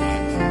God, my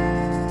God.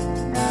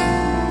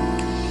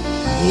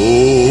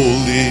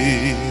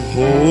 Holy,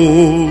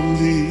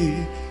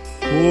 holy,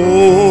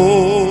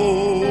 holy,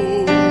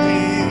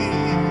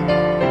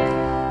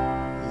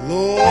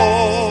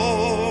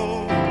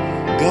 Lord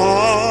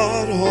God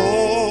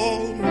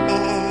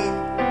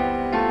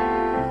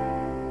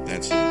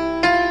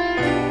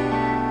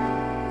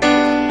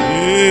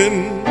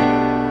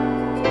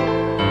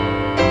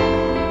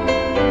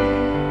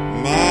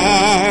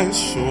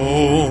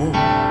soul.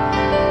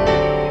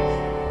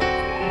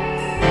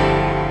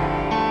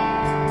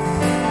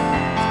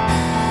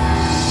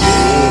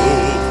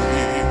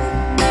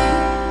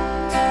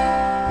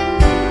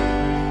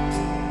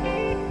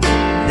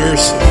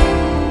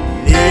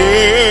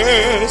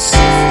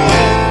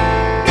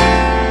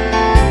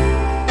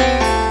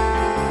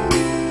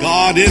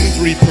 God in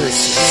three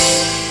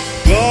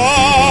persons.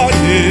 God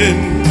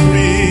in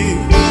three.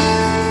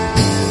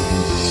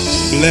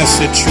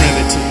 Blessed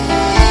Trinity.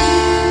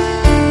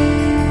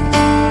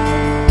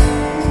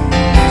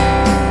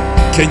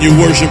 Can you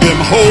worship him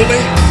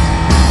holy?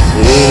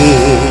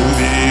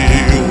 Holy,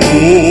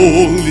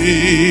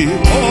 holy,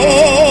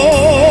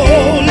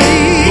 holy.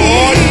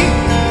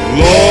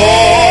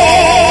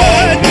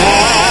 Lord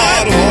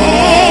God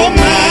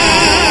Almighty.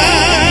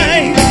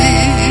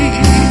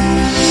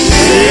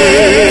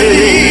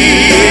 Early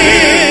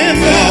in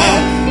the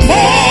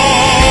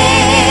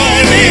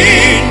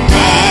morning,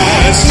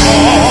 my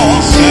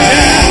soul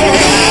shall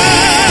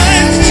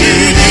rise to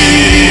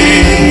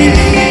thee.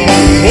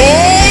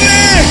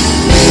 Holy,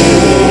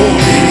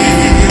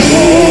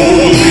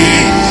 holy,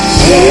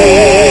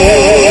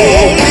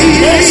 holy,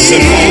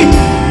 merciful,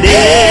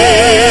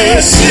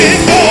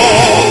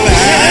 merciful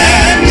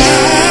and mighty.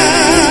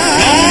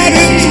 God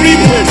in three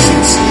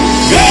persons.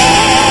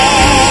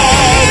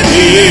 God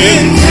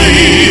in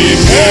three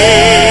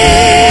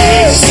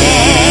persons.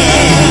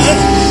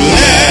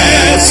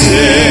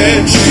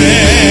 Blessed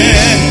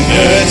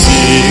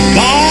Trinity.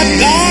 God,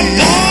 God,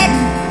 God.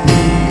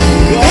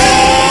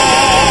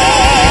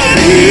 God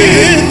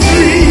in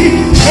three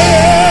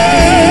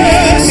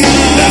persons.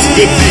 That's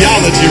good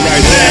theology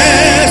right there.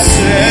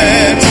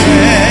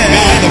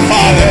 God the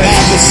Father,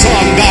 God the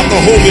Son, God the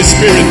Holy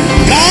Spirit.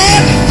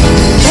 God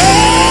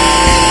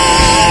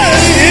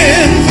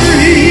in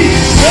three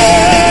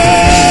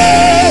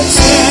persons.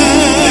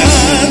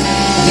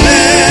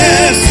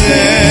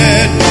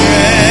 Blessed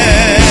Trinity.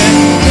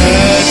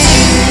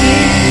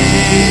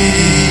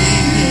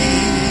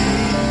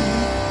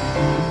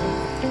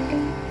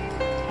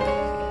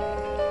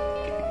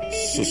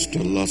 Sister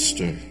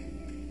Luster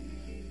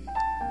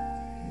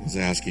was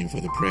asking for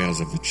the prayers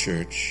of the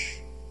church.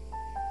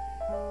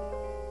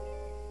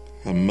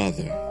 Her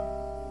mother,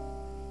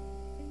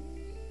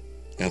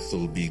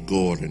 Ethel B.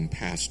 Gordon,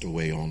 passed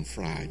away on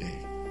Friday.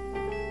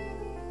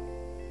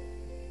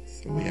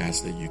 So we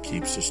ask that you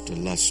keep Sister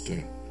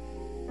Luster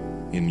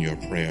in your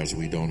prayers.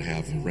 We don't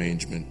have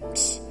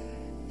arrangements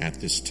at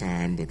this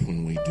time, but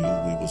when we do,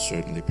 we will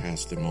certainly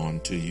pass them on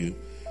to you.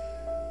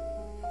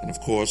 And of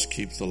course,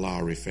 keep the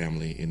Lowry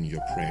family in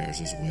your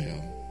prayers as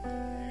well.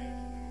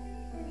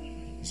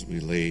 As we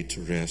lay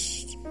to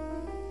rest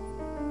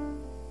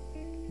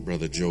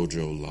Brother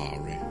Jojo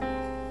Lowry,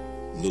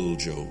 Little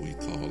Joe we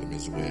call him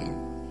as well.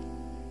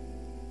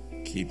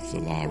 Keep the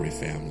Lowry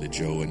family,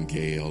 Joe and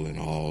Gail and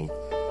all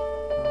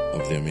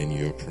of them in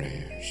your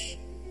prayers.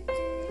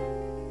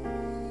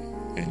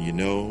 And you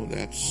know,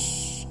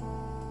 that's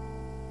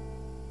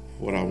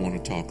what I want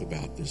to talk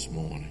about this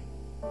morning.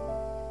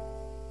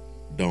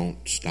 Don't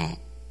stop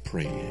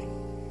praying.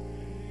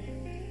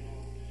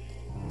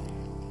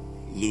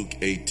 Luke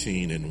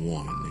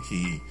 18:1,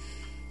 he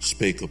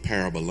spake a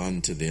parable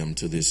unto them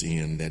to this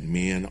end, that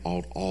men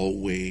ought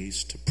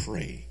always to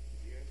pray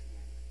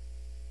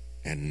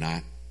and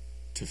not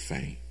to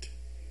faint.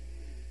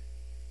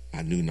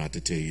 I knew not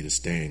to tell you to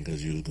stand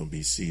because you were going to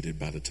be seated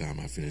by the time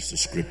I finish the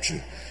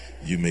scripture.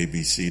 You may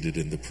be seated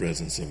in the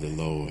presence of the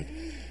Lord.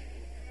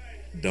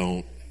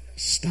 Don't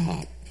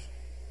stop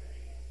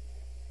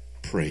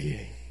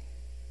praying.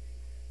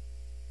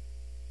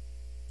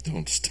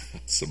 Don't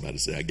stop. Somebody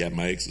say, I got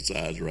my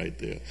exercise right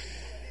there.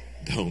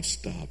 Don't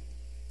stop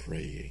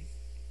praying.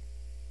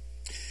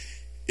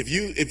 If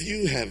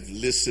you have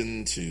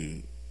listened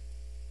to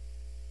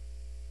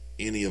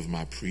any of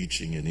my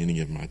preaching and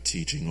any of my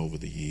teaching over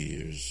the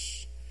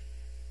years,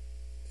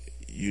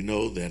 you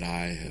know that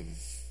I have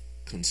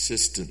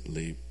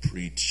consistently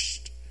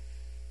preached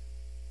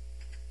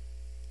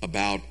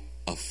about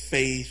a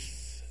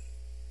faith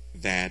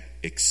that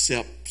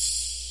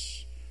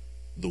accepts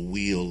the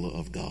will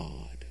of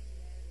God.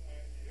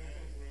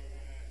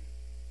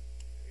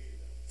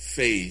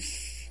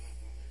 Faith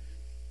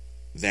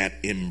that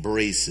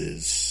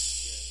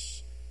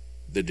embraces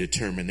the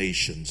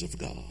determinations of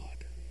God.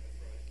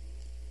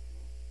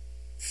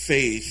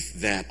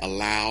 Faith that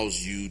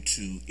allows you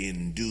to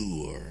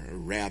endure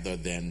rather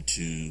than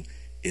to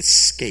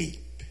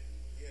escape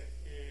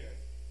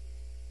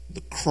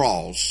the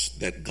cross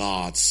that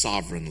God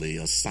sovereignly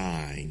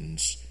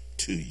assigns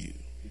to you.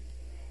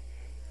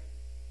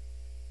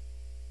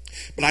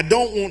 But I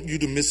don't want you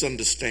to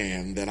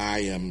misunderstand that I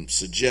am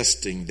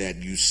suggesting that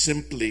you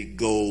simply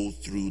go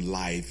through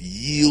life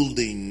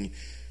yielding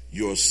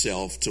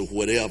yourself to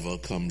whatever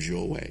comes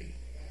your way.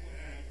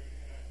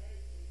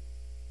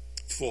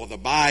 For the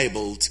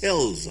Bible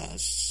tells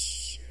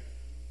us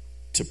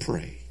to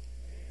pray,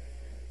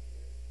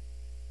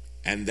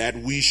 and that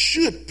we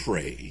should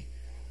pray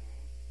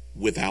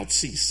without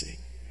ceasing.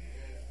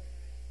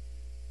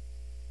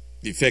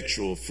 The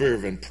effectual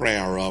fervent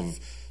prayer of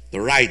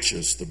The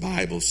righteous, the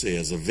Bible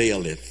says,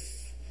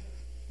 availeth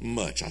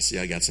much. I see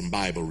I got some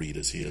Bible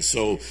readers here.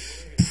 So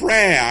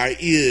prayer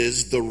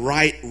is the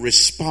right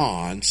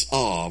response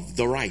of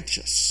the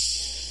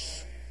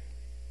righteous.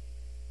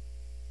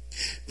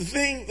 The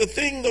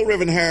thing though,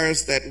 Reverend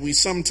Harris, that we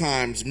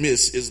sometimes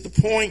miss is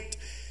the point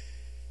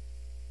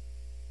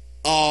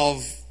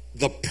of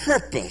the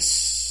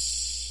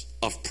purpose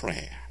of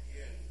prayer.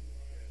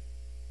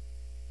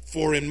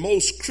 For in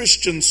most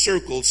Christian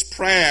circles,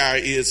 prayer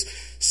is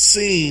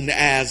seen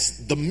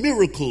as the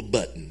miracle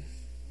button.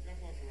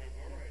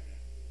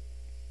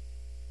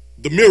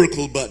 The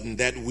miracle button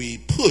that we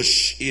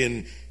push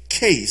in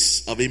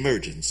case of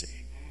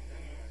emergency.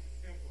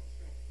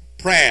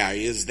 Prayer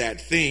is that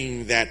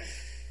thing that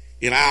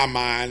in our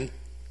mind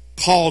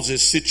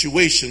causes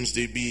situations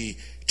to be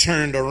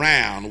turned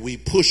around. We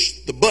push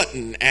the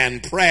button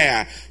and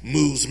prayer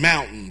moves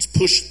mountains.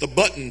 Push the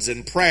buttons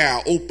and prayer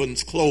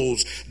opens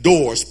closed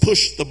doors.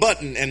 Push the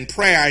button and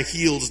prayer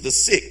heals the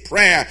sick.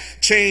 Prayer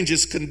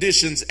changes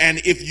conditions. And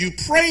if you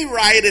pray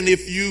right and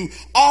if you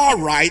are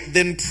right,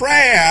 then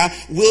prayer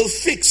will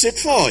fix it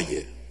for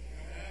you.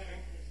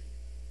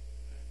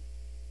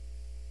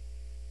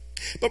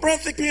 But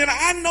Brother Thickman,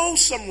 I know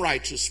some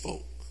righteous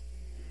folk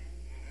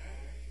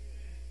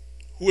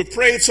who have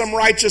prayed some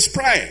righteous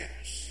prayers.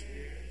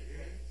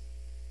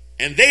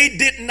 And they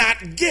did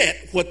not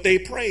get what they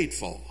prayed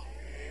for.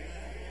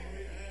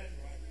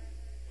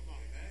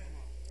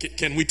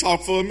 Can we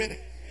talk for a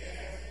minute?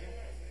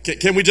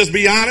 Can we just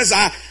be honest?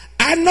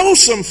 I know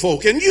some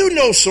folk, and you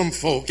know some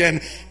folk, and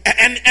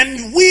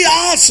we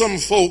are some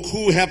folk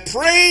who have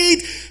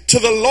prayed to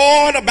the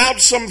Lord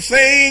about some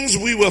things.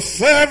 We were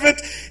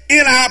fervent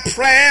in our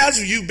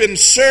prayers. You've been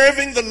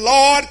serving the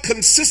Lord,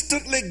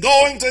 consistently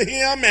going to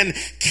Him and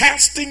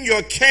casting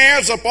your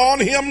cares upon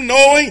Him,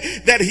 knowing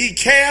that He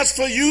cares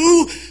for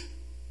you.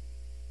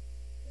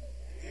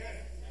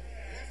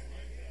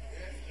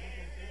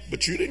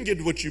 But you didn't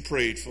get what you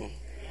prayed for.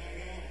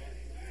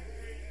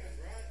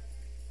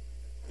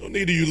 No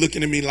need of you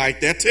looking at me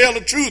like that. Tell the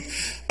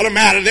truth of the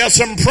matter. There's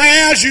some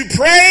prayers you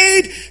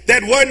prayed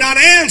that were not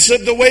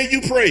answered the way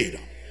you prayed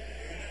them.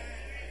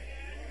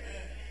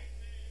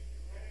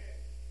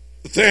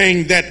 The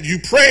thing that you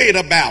prayed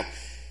about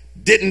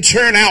didn't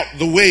turn out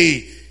the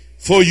way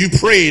for you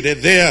prayed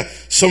it. There are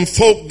some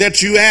folk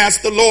that you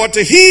asked the Lord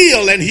to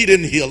heal and He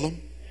didn't heal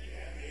them.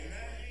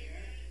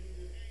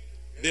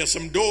 There's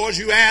some doors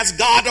you asked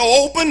God to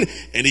open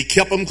and He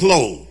kept them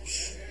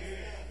closed.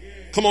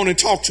 Come on and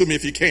talk to me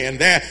if you can.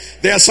 There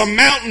are some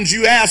mountains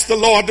you asked the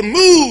Lord to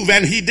move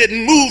and He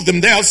didn't move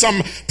them. There are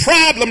some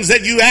problems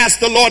that you asked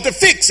the Lord to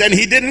fix and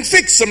He didn't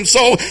fix them.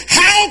 So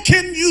how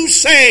can you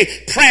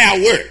say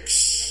prayer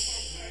works?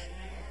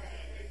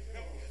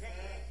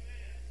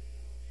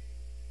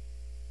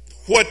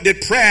 What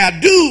did prayer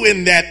do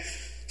in that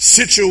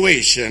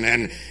situation?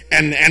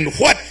 And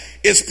what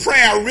is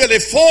prayer really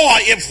for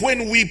if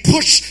when we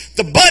push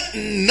the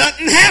button,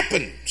 nothing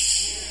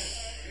happens?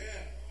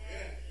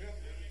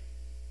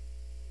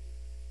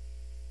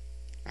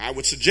 I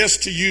would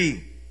suggest to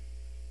you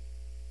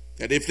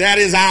that if that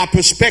is our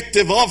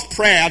perspective of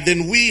prayer,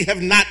 then we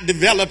have not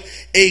developed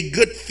a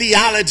good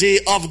theology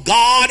of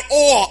God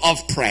or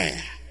of prayer.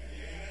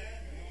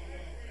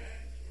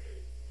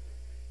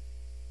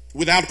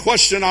 Without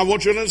question, I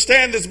want you to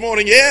understand this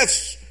morning,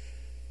 yes,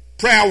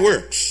 prayer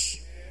works.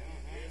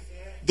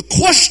 The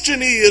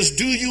question is,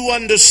 do you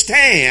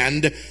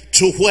understand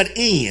to what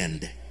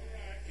end?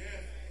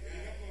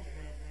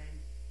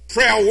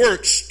 Prayer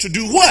works to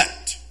do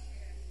what?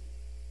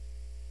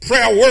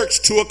 Prayer works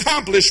to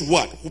accomplish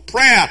what?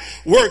 Prayer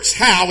works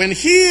how? And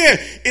here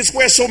is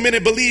where so many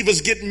believers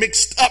get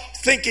mixed up,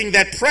 thinking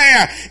that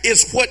prayer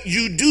is what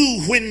you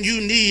do when you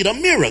need a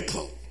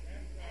miracle.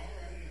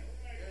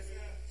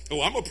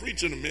 Oh, I'm going to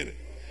preach in a minute.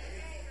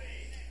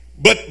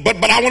 But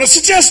I want to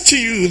suggest to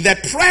you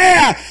that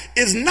prayer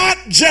is not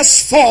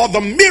just for the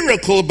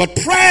miracle, but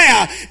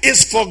prayer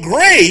is for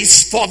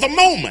grace for the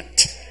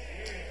moment.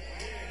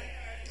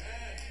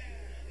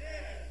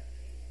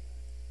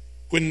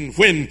 When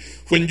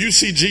you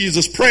see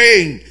Jesus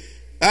praying,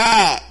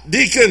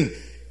 deacon,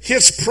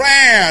 his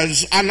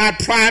prayers are not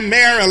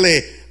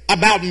primarily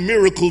about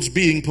miracles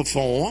being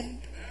performed.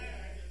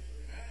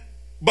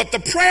 But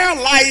the prayer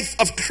life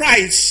of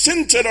Christ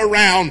centered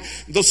around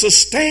the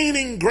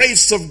sustaining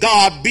grace of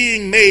God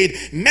being made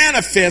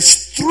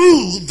manifest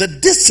through the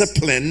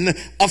discipline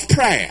of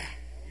prayer.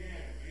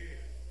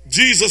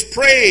 Jesus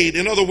prayed,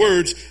 in other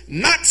words,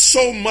 not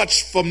so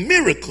much for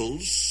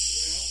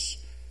miracles,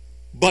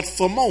 but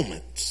for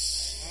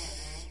moments.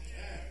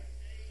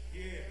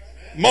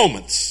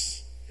 Moments.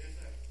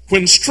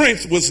 When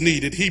strength was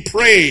needed, he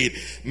prayed,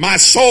 my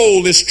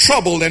soul is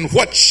troubled, and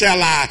what shall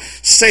I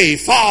say?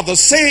 Father,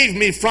 save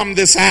me from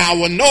this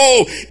hour.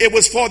 No, it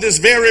was for this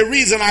very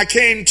reason I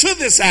came to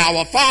this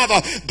hour.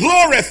 Father,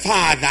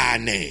 glorify thy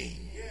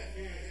name.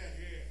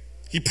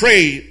 He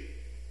prayed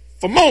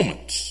for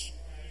moments.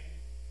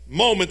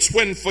 Moments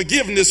when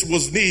forgiveness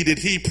was needed,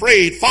 he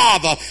prayed,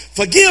 Father,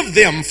 forgive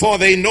them, for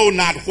they know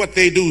not what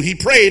they do. He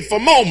prayed for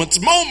moments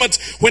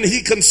when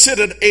he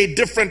considered a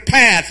different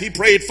path. He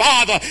prayed,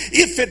 Father,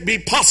 if it be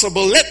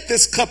possible, let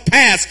this cup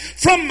pass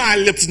from my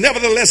lips.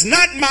 Nevertheless,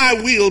 not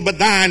my will, but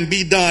thine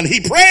be done.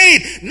 He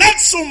prayed not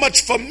so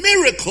much for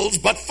miracles,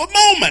 but for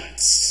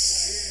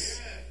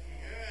moments.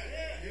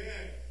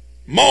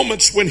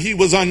 Moments when he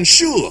was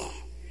unsure.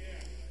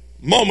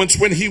 Moments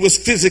when he was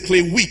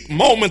physically weak.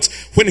 Moments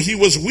when he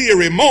was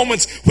weary.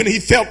 Moments when he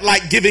felt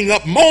like giving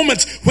up.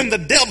 Moments when the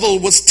devil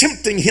was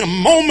tempting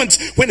him.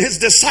 Moments when his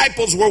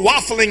disciples were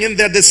waffling in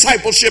their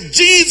discipleship.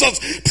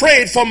 Jesus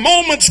prayed for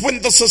moments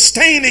when the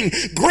sustaining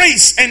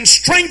grace and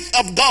strength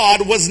of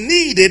God was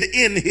needed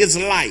in his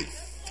life.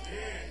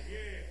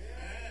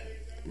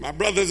 My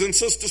brothers and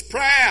sisters,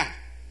 prayer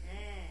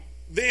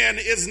then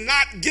is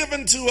not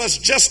given to us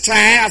just to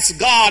ask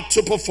God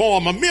to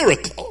perform a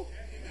miracle.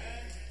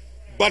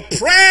 But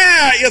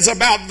prayer is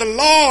about the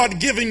Lord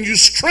giving you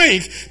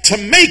strength to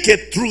make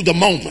it through the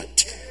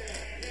moment.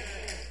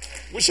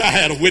 Wish I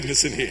had a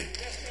witness in here.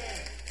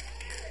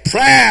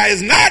 Prayer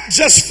is not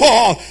just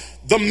for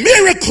the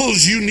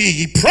miracles you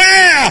need.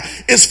 Prayer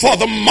is for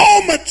the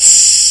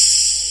moments.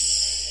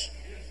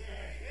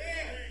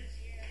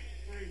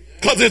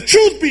 Because if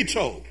truth be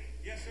told,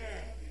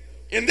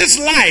 in this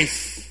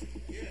life,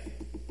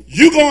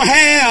 you're going to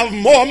have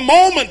more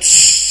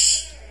moments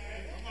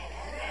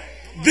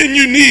then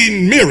you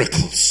need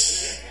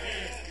miracles.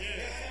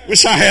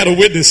 Wish I had a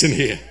witness in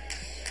here.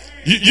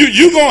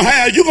 You're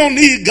gonna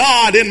need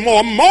God in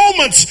more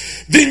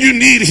moments than you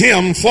need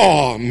him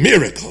for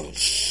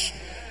miracles.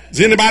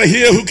 Is anybody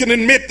here who can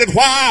admit that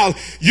while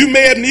you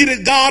may have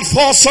needed God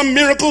for some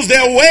miracles,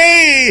 there are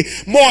way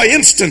more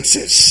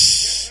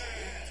instances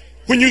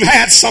when you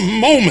had some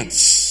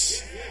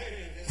moments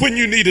when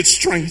you needed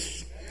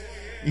strength,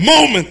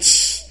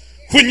 moments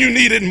when you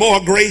needed more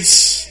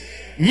grace,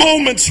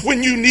 moments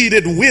when you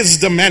needed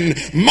wisdom, and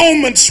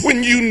moments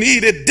when you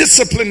needed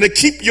discipline to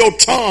keep your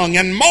tongue,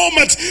 and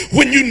moments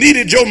when you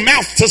needed your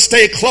mouth to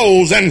stay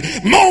closed, and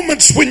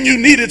moments when you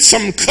needed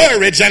some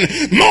courage, and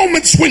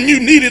moments when you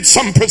needed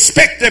some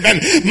perspective,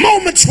 and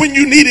moments when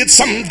you needed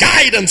some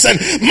guidance, and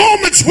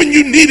moments when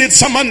you needed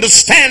some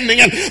understanding,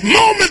 and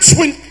moments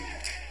when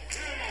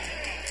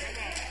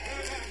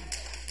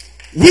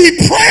we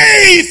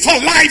pray for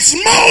life's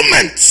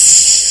moments.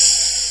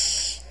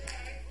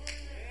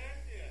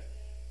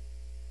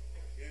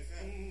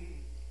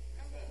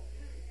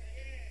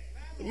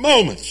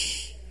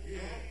 Moments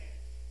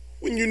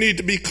when you need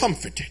to be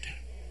comforted.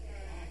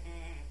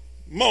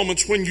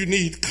 Moments when you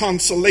need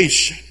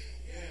consolation.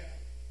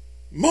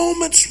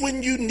 Moments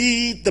when you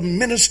need the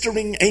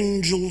ministering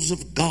angels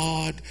of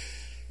God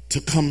to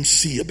come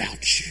see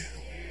about you.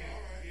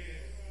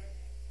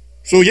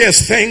 So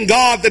yes, thank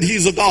God that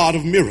he's a God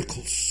of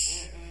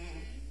miracles.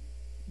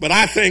 But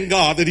I thank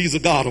God that he's a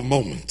God of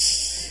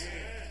moments.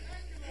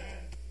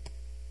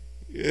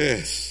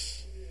 Yes.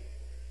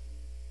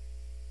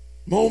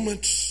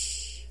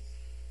 Moments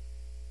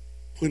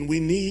when we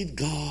need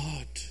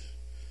God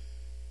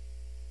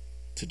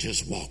to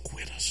just walk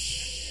with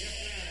us.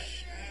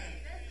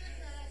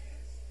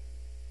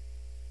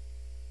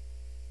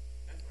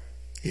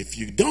 If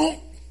you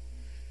don't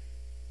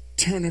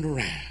turn it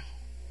around,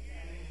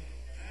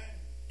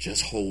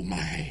 just hold my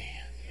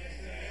hand.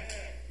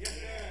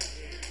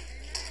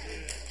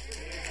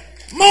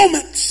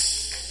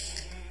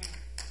 Moments.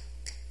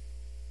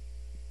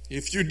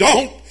 If you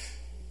don't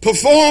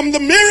perform the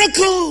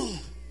miracle,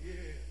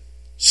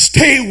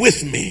 stay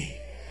with me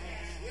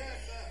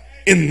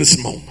in this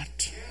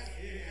moment.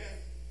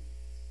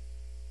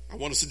 I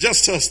want to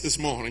suggest to us this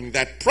morning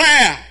that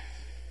prayer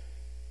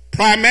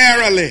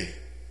primarily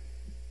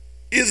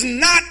is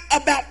not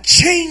about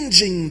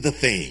changing the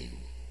thing,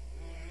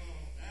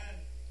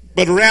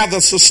 but rather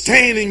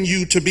sustaining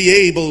you to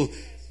be able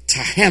to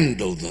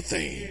handle the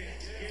thing.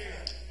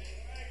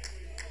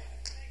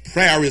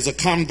 Prayer is a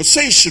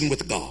conversation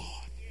with God,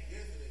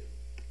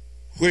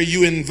 where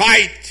you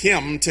invite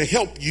him to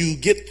help you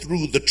get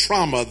through the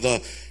trauma,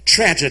 the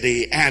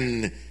tragedy,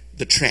 and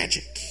the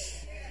tragic.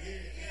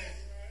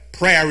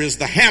 Prayer is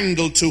the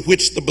handle to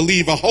which the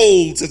believer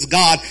holds as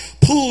God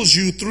pulls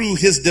you through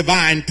his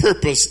divine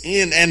purpose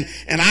in and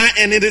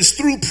it is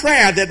through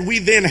prayer that we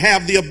then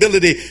have the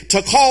ability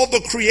to call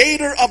the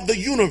creator of the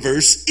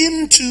universe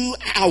into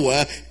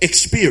our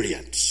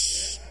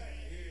experience.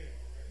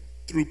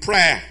 Through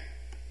prayer,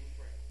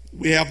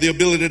 we have the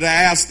ability to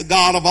ask the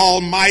God of all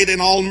might and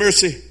all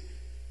mercy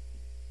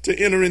to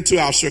enter into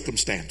our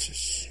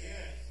circumstances.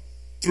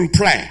 Through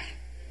prayer,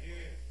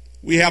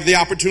 we have the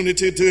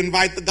opportunity to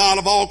invite the God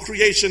of all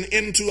creation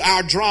into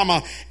our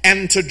drama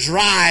and to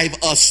drive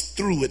us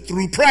through it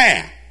through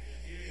prayer.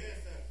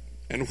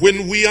 And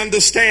when we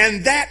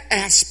understand that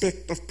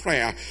aspect of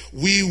prayer,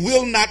 we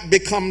will not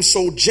become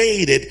so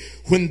jaded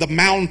when the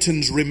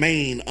mountains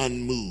remain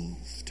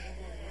unmoved,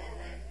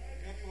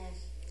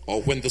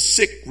 or when the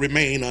sick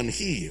remain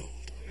unhealed,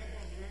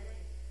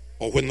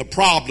 or when the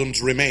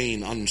problems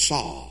remain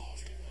unsolved.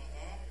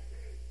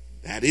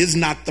 That is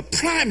not the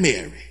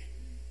primary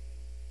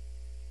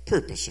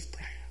purpose of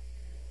prayer.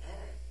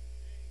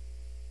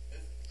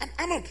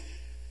 I'm going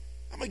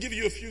to give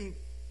you a few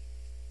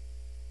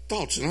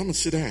thoughts and I'm going to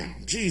sit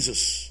down.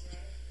 Jesus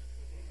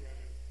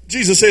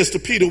says to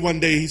Peter one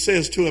day, he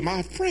says to him,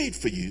 I've prayed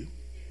for you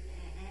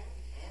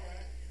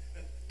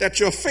that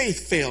your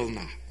faith fail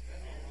not.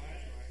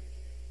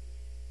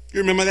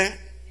 You remember that?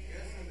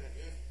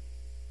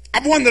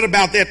 I've wondered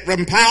about that,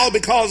 Reverend Powell,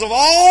 because of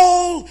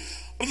all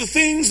of the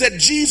things that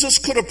Jesus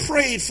could have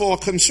prayed for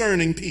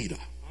concerning Peter.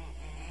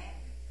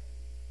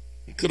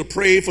 He could have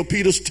prayed for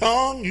Peter's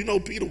tongue. You know,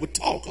 Peter would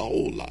talk a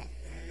whole lot.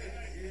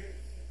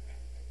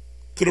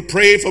 Could have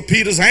prayed for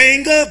Peter's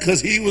anger because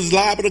he was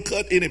liable to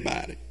cut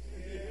anybody.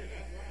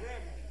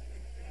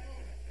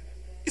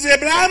 He said,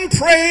 but I'm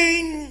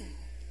praying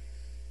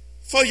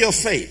for your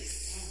faith.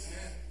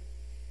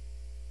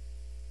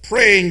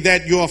 Praying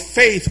that your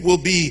faith will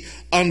be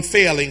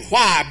unfailing.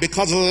 Why?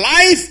 Because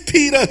life,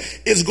 Peter,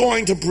 is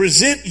going to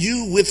present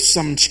you with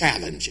some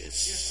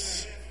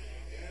challenges.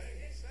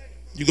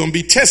 You're going to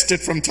be tested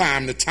from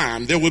time to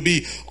time. There will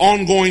be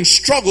ongoing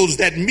struggles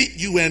that meet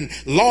you and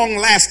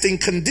long-lasting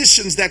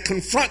conditions that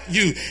confront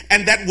you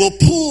and that will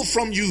pull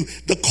from you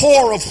the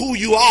core of who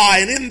you are.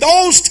 And in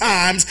those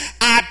times,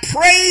 I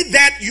pray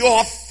that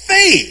your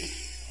faith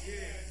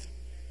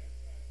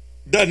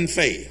doesn't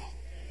fail.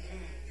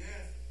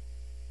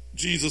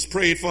 Jesus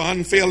prayed for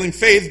unfailing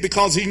faith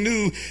because he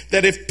knew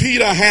that if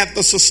Peter had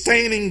the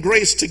sustaining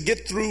grace to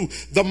get through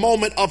the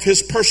moment of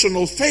his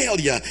personal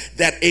failure,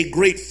 that a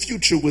great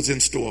future was in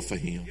store for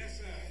him.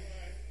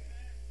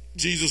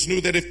 Jesus knew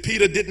that if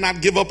Peter did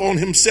not give up on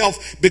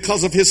himself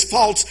because of his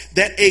faults,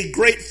 that a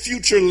great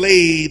future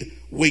laid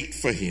wait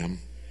for him.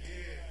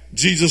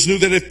 Jesus knew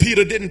that if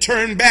Peter didn't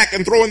turn back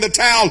and throw in the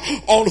towel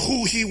on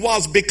who he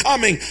was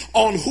becoming,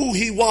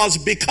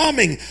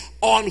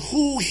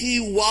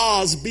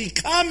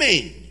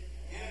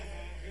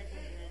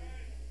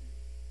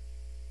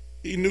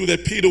 he knew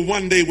that Peter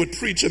one day would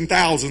preach and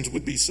thousands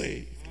would be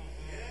saved.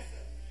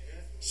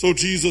 So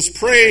Jesus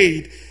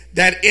prayed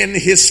that in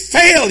his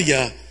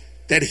failure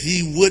that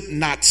he would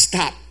not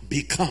stop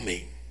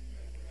becoming.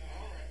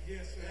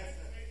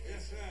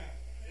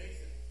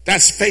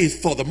 That's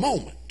faith for the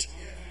moment.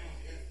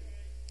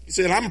 He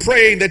said, I'm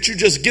praying that you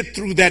just get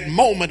through that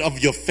moment of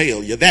your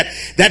failure,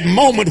 that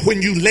moment when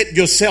you let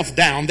yourself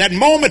down, that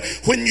moment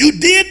when you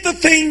did the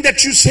thing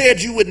that you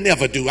said you would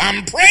never do.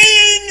 I'm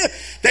praying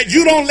that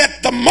you don't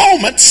let the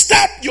moment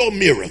stop your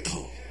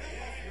miracle.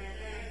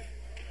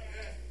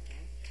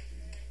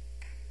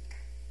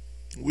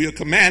 We are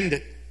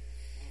commanded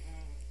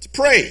to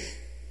pray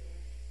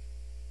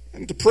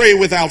and to pray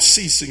without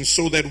ceasing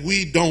so that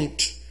we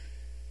don't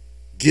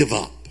give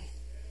up.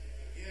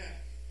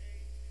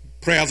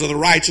 Prayers of the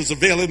righteous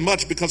availeth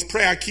much because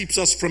prayer keeps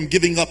us from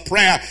giving up.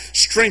 Prayer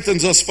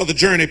strengthens us for the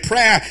journey.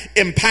 Prayer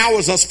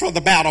empowers us for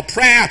the battle.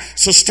 Prayer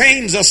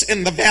sustains us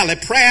in the valley.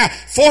 Prayer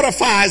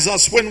fortifies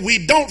us when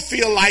we don't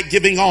feel like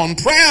giving on.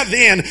 Prayer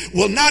then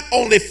will not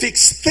only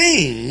fix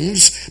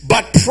things,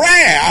 but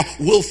prayer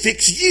will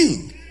fix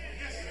you.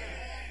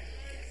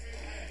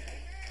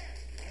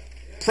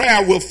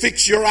 Prayer will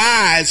fix your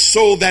eyes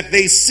so that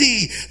they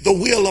see the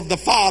will of the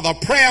Father.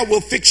 Prayer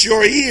will fix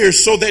your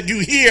ears so that you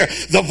hear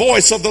the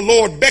voice of the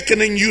Lord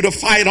beckoning you to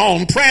fight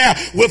on. Prayer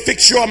will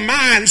fix your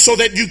mind so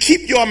that you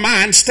keep your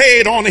mind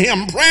stayed on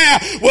Him. Prayer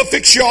will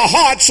fix your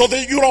heart so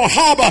that you don't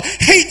harbor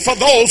hate for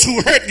those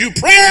who hurt you.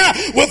 Prayer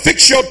will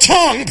fix your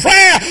tongue.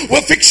 Prayer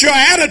will fix your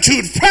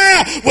attitude.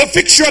 Prayer will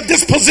fix your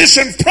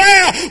disposition.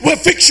 Prayer will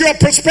fix your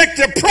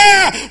perspective.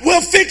 Prayer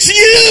will fix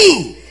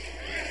you.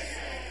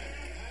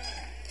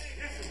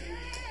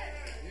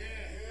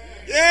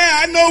 Yeah,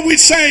 I know we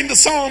sang the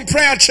song,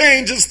 prayer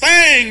changes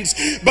things,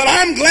 but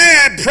I'm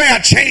glad prayer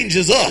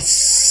changes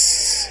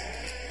us.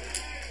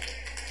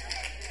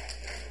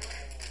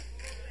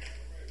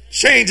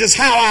 Changes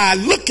how I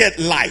look at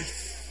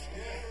life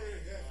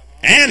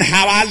and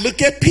how I look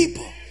at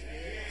people.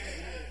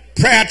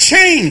 Prayer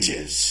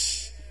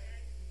changes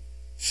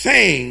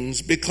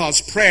things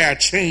because prayer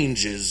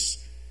changes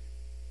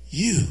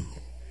you.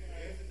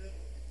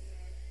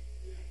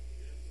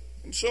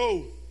 And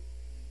so,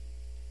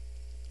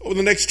 over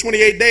the next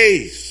 28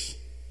 days,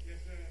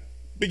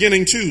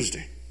 beginning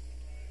Tuesday,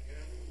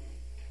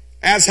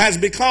 as has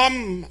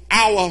become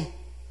our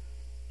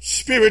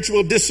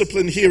spiritual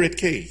discipline here at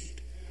Cade,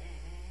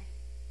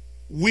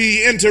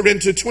 we enter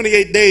into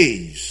 28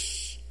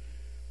 days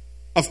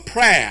of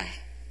prayer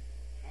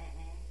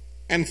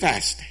and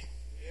fasting.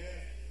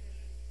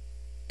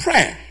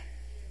 Prayer.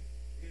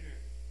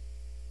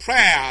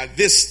 Prayer,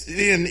 this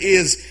then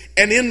is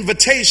an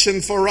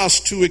invitation for us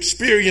to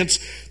experience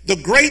the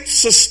great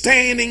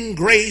sustaining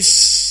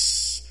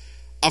grace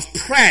of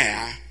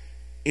prayer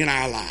in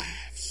our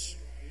lives.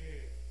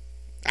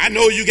 I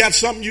know you got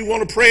something you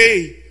want to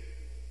pray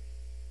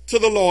to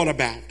the Lord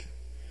about.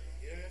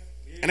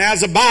 And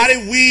as a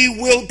body, we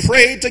will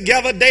pray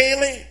together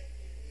daily.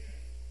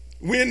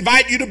 We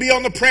invite you to be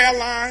on the prayer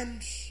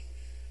lines.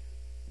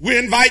 We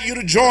invite you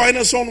to join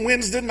us on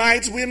Wednesday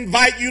nights. We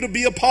invite you to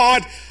be a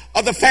part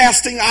of the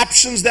fasting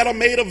options that are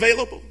made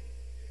available.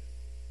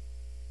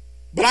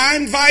 But I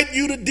invite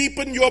you to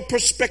deepen your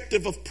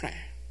perspective of prayer.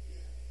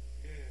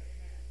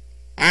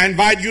 I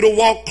invite you to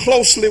walk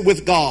closely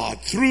with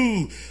God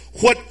through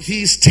what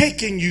he's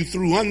taking you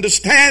through,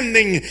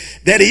 understanding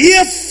that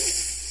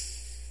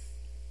if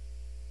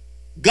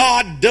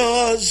God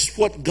does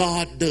what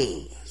God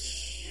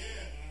does,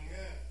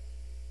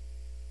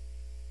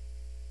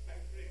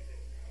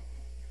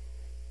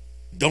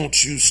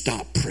 don't you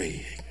stop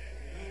praying.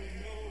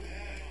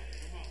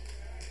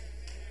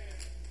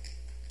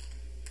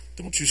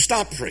 Don't you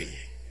stop praying.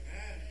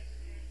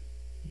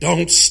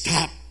 Don't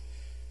stop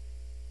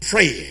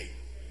praying.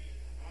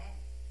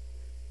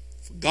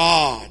 For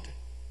God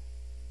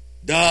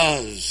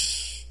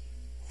does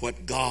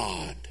what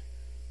God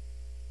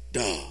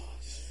does.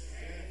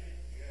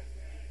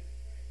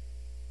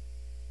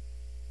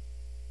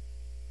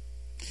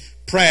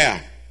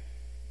 Prayer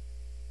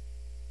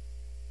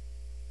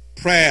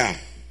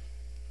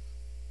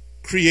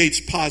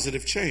creates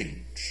positive change.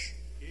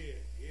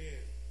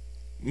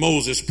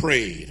 Moses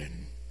prayed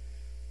and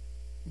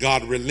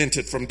God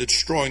relented from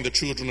destroying the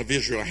children of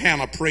Israel.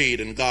 Hannah prayed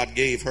and God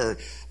gave her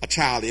a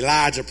child.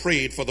 Elijah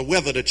prayed for the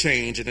weather to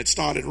change and it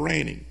started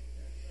raining.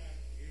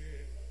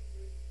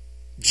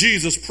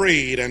 Jesus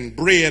prayed and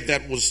bread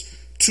that was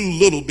too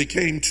little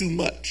became too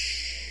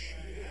much.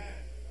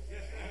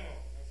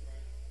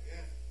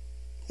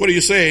 What are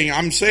you saying?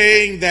 I'm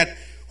saying that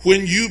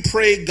when you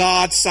pray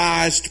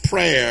God-sized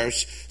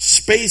prayers,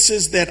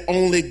 spaces that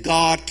only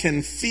God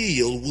can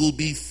fill will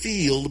be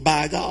filled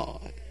by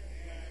God.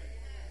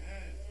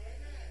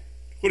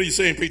 What are you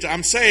saying, preacher?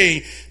 I'm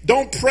saying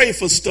don't pray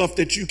for stuff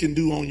that you can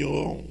do on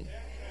your own.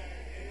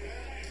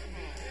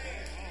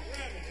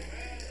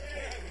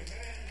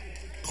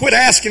 Quit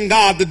asking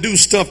God to do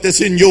stuff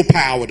that's in your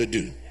power to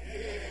do.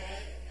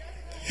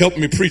 Help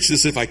me preach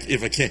this if I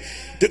can.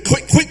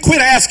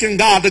 Quit asking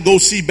God to go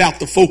see about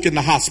the folk in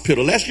the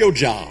hospital. That's your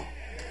job.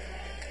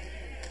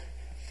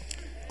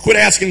 Quit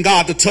asking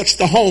God to touch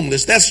the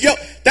homeless.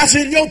 That's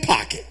in your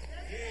pocket.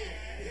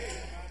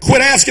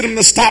 Quit asking him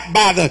to stop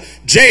by the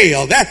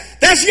jail.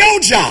 That's your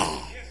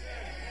job.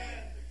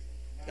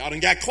 Y'all done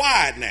got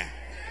quiet now.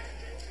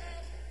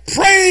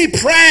 Pray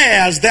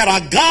prayers that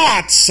are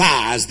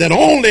God-sized, that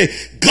only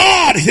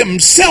God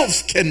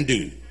himself can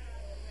do.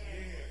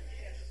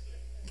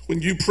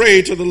 When you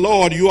pray to the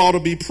Lord, you ought to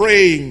be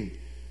praying,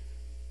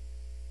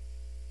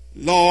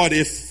 Lord,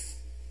 if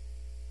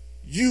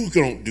you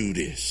don't do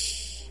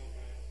this,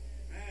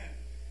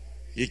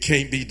 it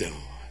can't be done.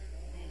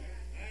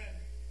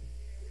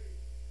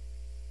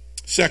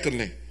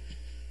 Secondly,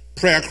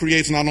 prayer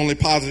creates not only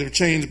positive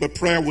change, but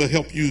prayer will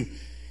help you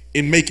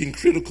in making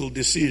critical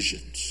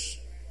decisions.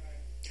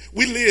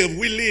 We live,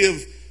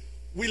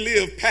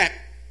 Pat,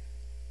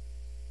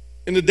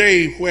 in a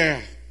day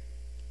where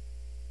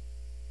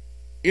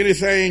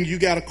anything you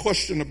got a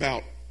question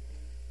about,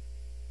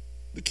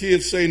 the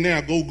kids say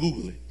now, go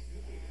Google it.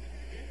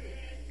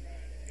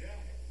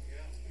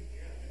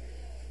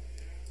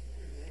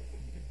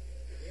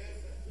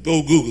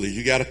 Go Google it.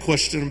 You got a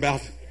question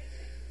about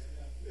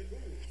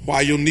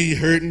why your knee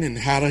hurting and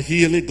how to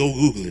heal it, go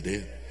Google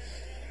it.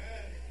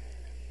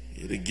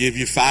 It'll give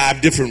you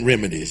 5 different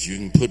remedies. You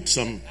can put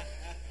some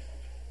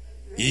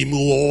emu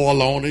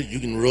oil on it. You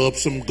can rub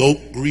some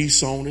goat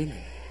grease on it.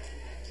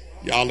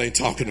 Y'all ain't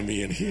talking to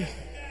me in here.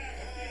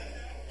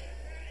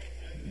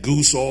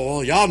 Goose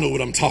oil. Y'all know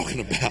what I'm talking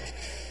about.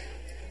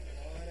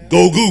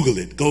 Go Google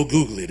it. Go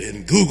Google it.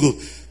 And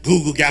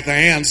Google got the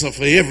answer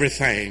for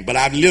everything. But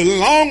I've lived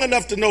long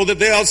enough to know that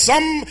there are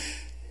some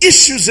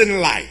issues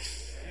in life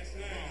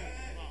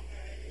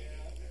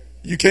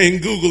you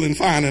can't Google and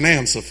find an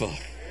answer for.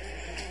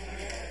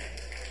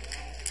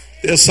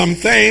 There's some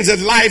things that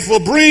life will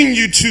bring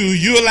you to.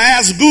 You'll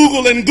ask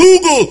Google and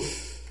Google.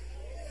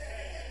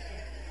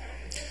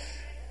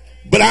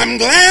 But I'm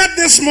glad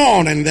this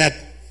morning that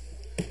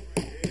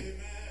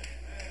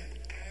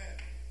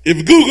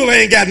if Google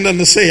ain't got nothing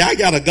to say, I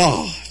got a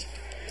God.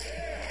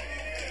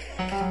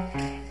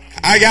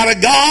 I got a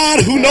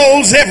God who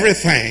knows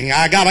everything.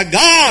 I got a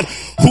God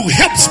who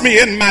helps me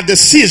in my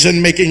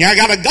decision making. I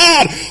got a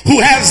God who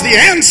has the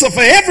answer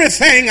for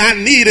everything I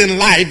need in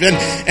life. And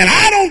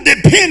I don't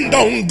depend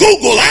on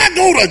Google. I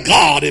go to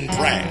God in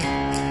prayer.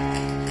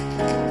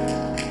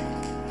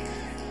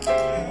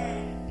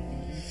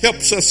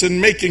 Helps us in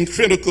making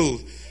critical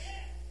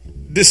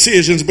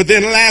decisions. But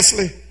then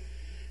lastly,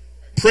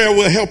 prayer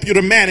will help you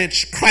to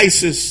manage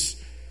crisis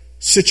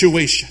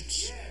situations.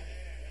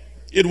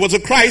 It was a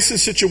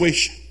crisis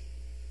situation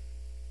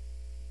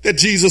that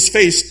Jesus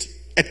faced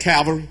at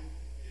Calvary.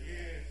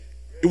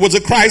 It was a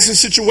crisis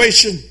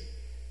situation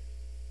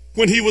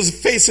when he was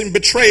facing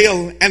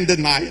betrayal and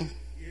denial.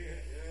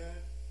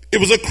 It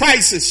was a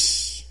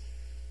crisis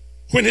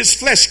when his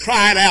flesh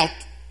cried out,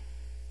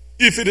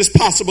 if it is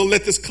possible,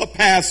 let this cup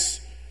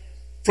pass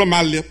from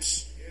my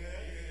lips.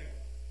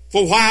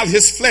 For while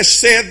his flesh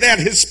said that,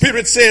 his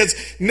spirit says,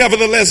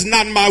 nevertheless,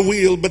 not my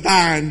will, but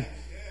thine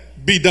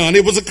be done.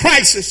 It was a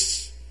crisis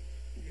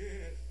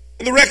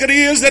And the record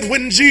is that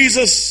when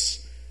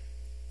Jesus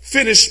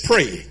finished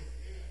praying,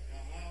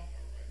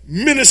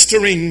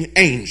 ministering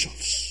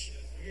angels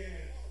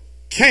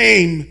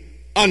came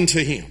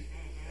unto him.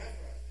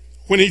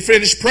 When he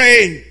finished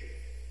praying,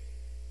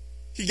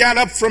 he got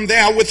up from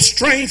there with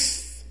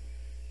strength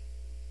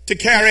to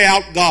carry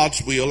out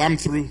God's will. I'm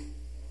through.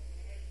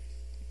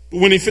 But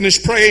when he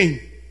finished praying,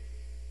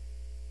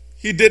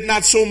 he did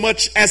not so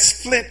much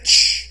as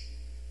flinch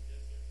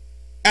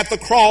at the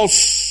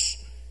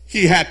cross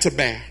he had to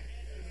bear.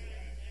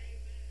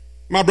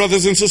 My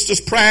brothers and sisters,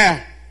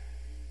 prayer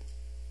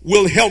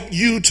will help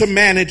you to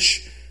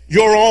manage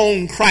your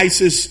own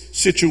crisis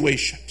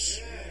situations.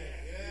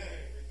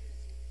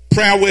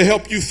 Prayer will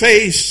help you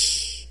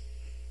face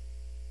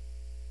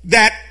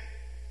that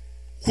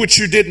which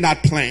you did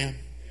not plan.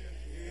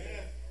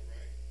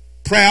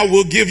 Prayer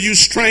will give you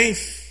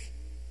strength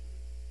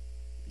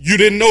you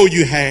didn't know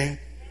you had.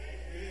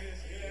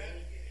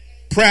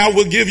 Prayer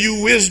will give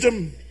you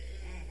wisdom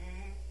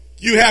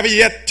you have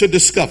yet to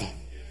discover.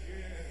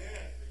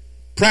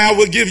 Prayer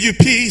will give you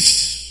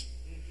peace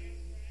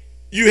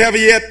you have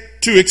yet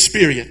to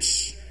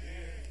experience.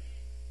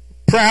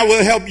 Prayer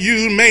will help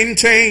you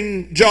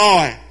maintain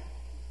joy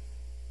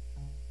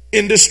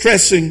in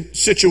distressing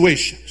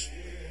situations.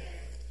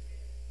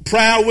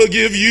 Prayer will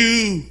give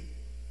you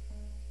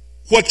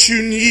what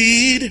you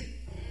need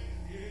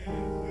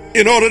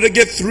in order to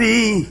get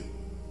through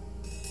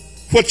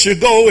what you're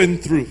going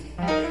through.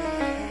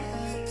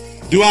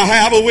 Do I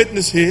have a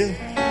witness here?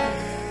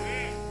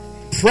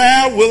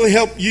 Prayer will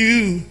help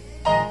you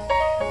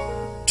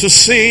to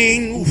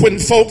sing when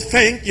folk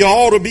think you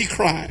ought to be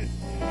crying.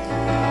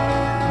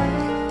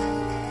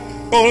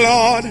 Oh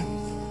Lord,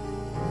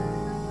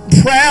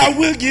 prayer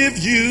will give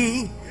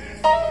you,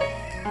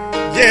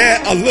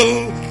 a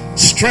little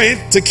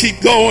strength to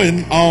keep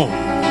going on.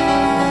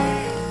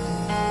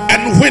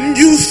 And when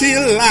you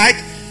feel like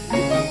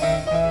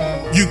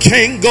you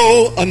can't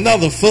go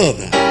another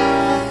further,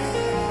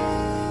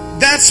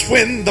 that's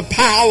when the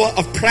power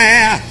of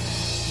prayer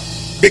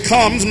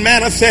becomes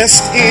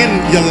manifest in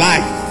your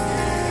life.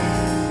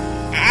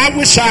 I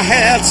wish I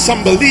had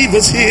some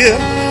believers here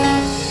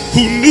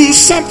who knew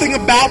something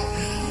about,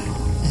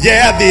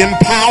 the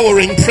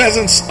empowering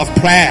presence of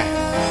prayer.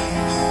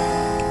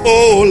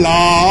 Oh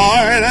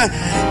Lord,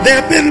 there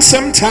have been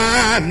some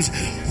times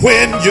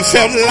when you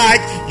felt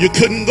like you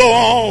couldn't go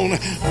on,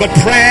 but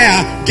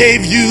prayer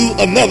gave you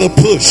another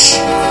push.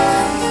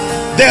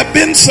 There have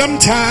been some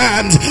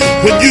times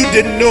when you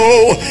didn't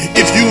know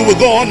if you were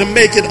going to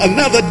make it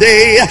another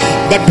day,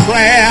 but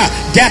prayer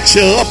got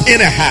you up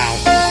anyhow.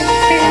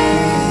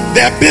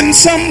 There have been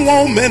some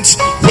moments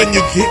when you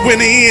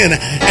went in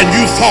and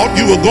you thought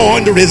you were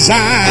going to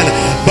resign,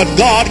 but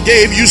God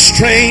gave you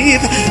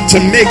strength to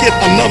make it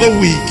another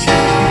week.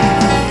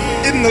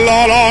 Isn't the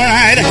Lord all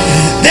right?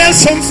 There's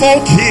some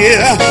folk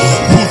here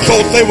who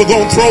thought they were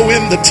going to throw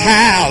in the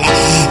towel,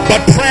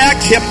 but prayer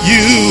kept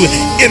you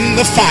in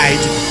the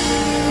fight.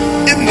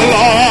 Isn't the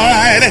Lord all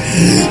right?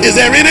 Is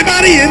there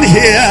anybody in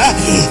here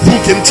who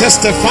can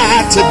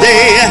testify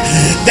today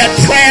that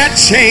prayer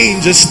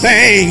changes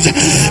things,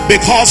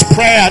 because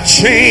prayer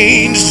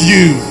changed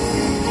you?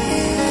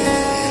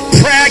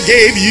 Prayer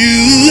gave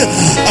you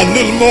a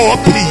little more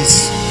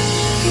peace.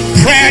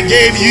 Prayer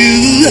gave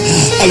you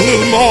a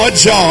little more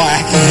joy.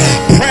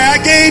 Prayer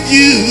gave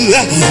you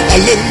a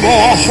little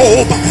more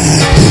hope.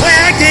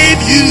 Prayer gave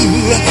you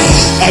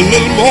a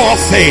little more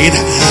faith.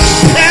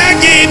 Prayer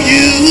gave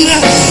you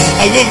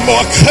a little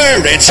more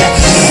courage.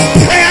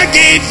 Prayer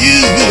gave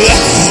you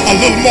a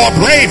little more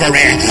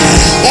bravery.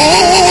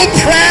 Oh,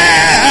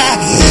 prayer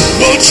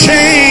will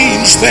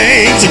change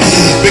things,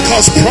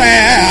 because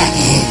prayer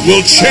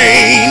will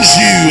change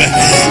you.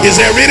 Is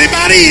there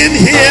anybody in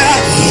here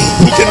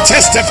who can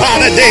testify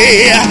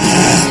today?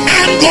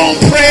 I'm going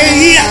to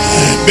pray,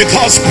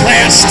 because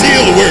prayer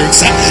still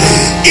works.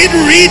 It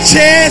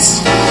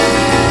reaches.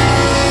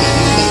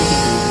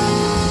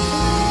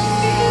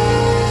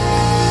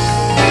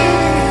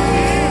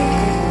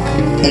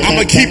 I'm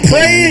going to keep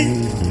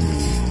praying,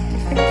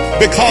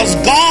 because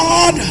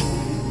God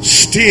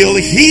still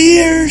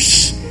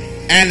hears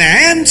and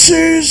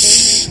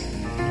answers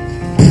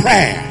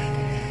prayer.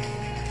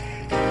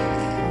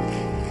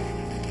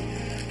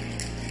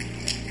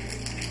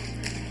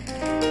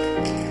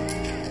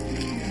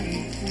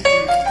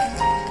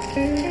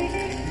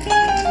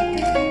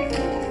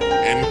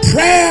 And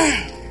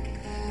prayer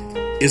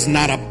is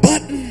not a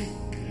button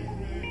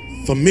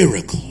for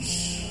miracles.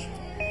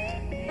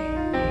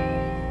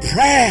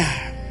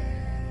 Prayer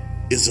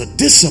is a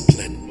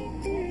discipline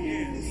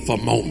for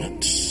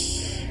moments.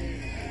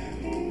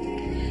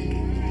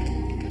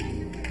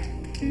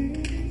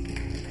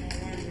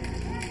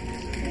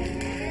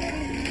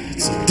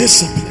 It's a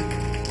discipline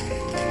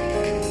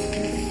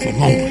for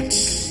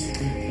moments.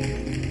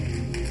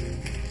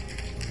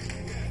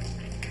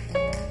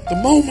 The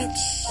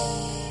moments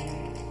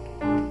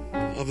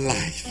of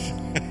life.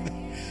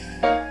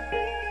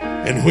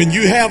 And when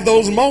you have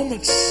those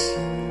moments,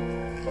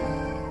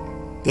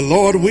 the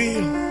Lord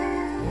will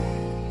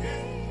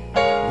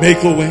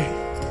make a way.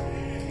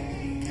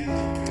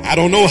 I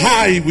don't know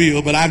how he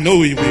will, but I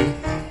know he will.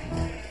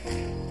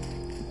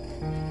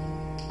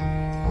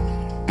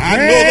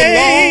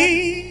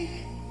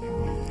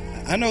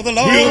 I know the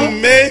Lord will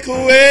make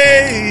a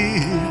way.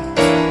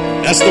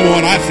 That's the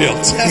one I felt.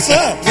 Yes,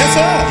 sir. Yes,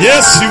 sir.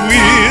 Yes, he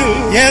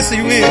will. Yes,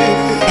 he will.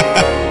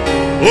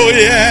 Oh,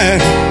 yeah.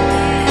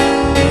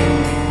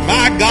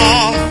 My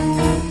God.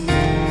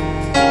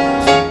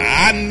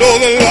 I know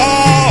the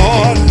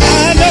Lord.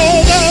 I know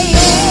the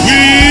Lord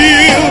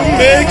will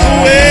make a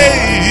way.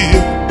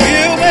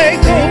 will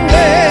make a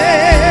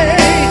way.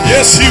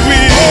 Yes, he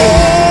will.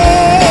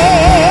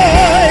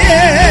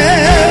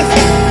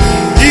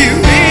 He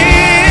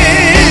made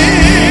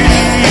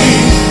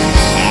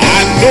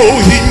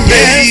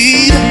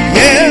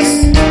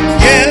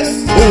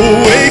a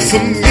way for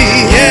me.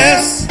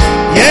 Yes,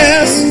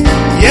 yes,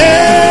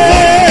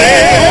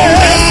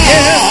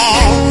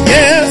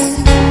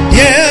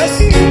 yes,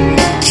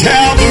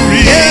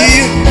 Calvary.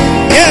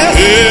 yes,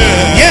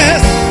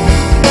 yes.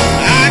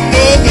 I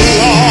know the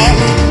Lord.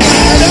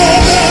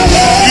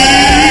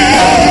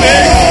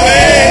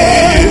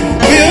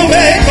 Will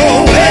make a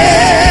way.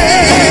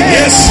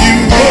 Yes, you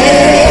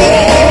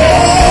will.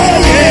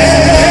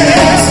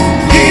 Yes,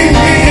 he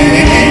will.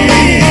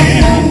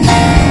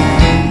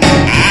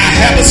 I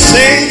have a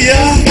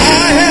Savior.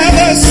 I have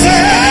a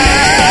Savior.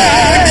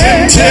 I can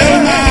tell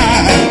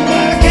my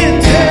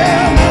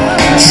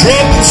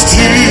troubles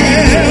to.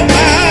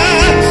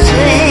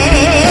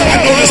 I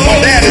know this is my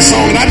daddy's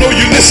song, and I know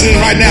you're listening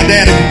right now,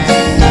 Daddy.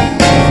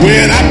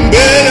 When I'm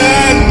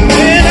burdened,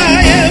 When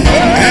I am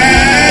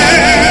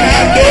and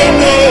I don't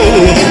know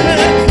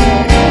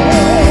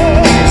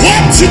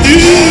what to do.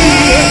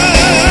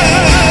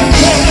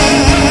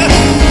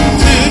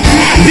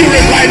 I hear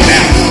it right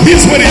now.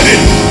 Here's what he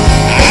did.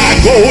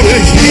 I go to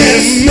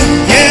him.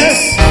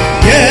 yes,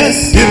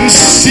 yes, In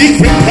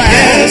secret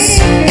prayers.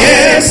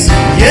 yes,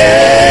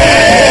 yes,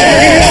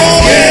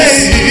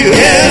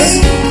 yes,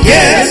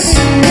 yes,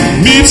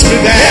 Meets me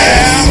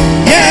there.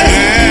 yes,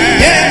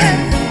 yes.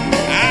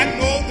 I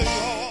know the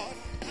Lord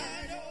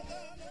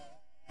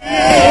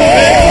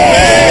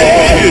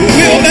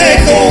Will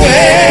make a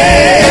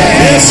way.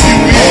 yes, he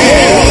will.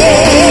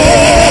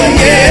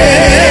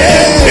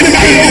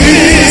 Anybody know he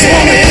will this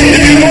morning?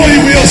 If you know he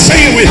will,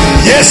 sing it with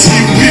yes, he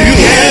will.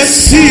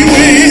 Yes, he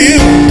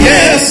will.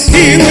 Yes,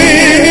 he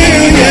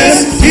will. Yes,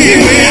 he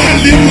will.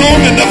 I live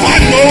long enough, I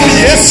know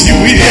yes, he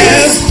will.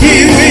 Yes,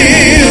 he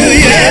will.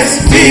 Yes,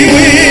 he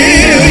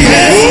will.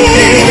 Yes,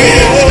 he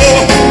will.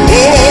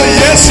 Oh,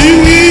 yes, he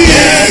will.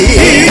 Yes,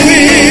 he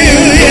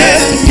will.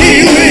 Yes, he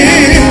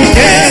will.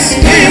 Yes,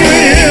 he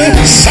will.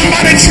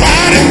 Somebody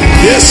tried it.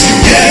 Yes, he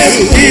will. Yes,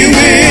 he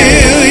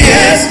will.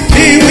 Yes,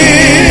 he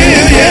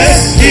will.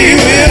 Yes, he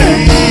will.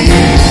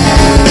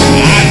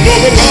 I know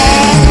the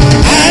Lord.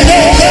 I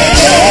know the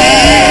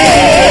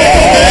Lord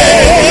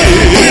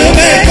will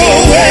make a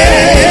way.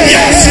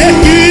 Yes, he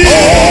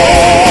will.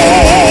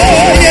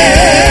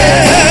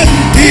 Yes,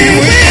 he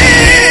will.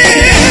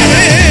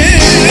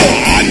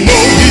 I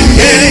know he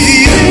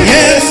made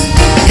Yes,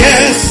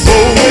 yes, a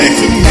way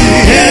for me.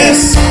 yes,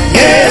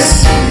 yes,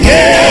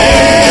 yes,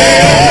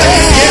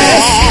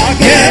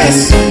 yes,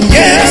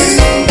 yes,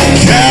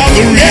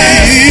 Calvary.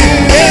 yes,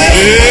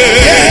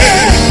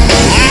 Yeah.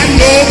 I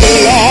know the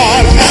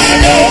Lord. I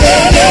know the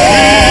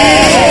Lord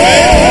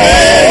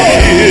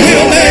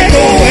will make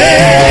a way.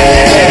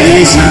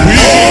 Yes, he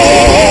will.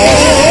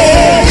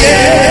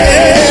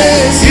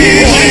 Yes, he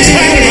will.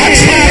 Yes,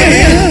 he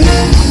will.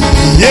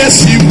 Yes,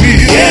 he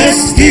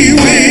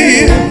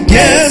will.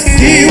 Yes,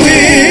 he will. Yes, he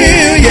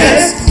will.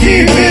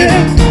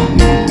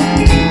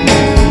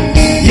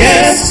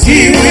 Yes, he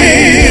will. Yes, he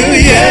will.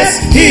 Yes,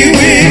 he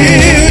will.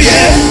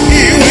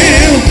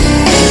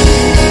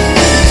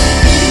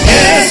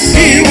 Yes,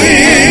 he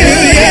will.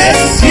 Yes,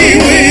 he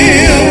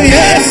will.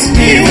 Yes,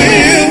 he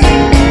will.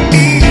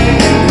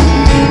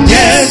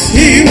 Yes,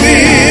 he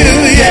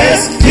will. Yes,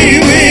 he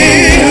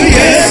will.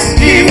 Yes,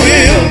 he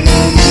will.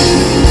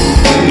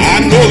 I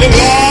know the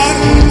Lord.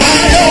 I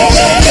know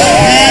the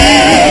Lord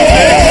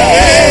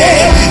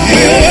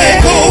will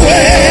make a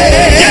way.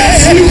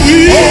 Yes, he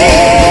will.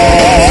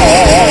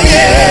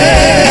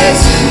 Yes,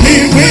 he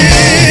will.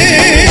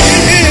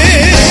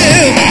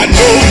 I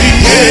know he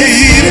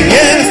made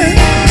Yes,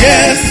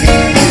 yes,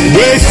 a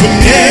way for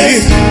me.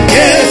 yes,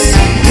 yes,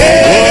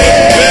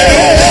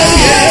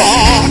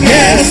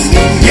 yes,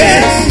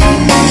 yes,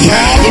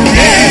 Calvary.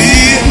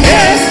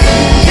 yes,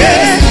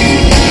 yes.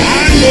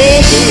 I know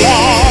the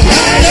Lord.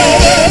 I know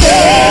the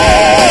Lord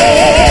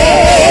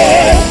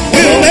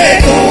will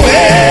make a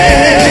way.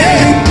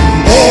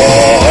 Oh,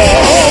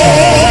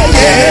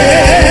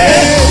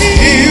 yes,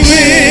 he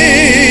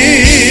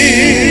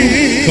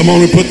will. Come on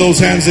and put those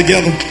hands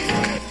together.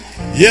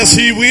 Yes,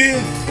 he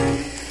will.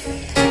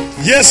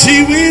 Yes,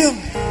 he will.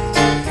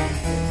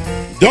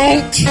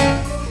 Don't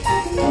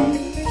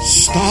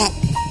stop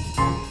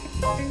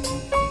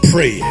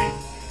praying,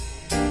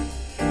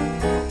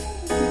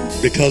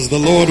 because the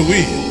Lord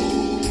will.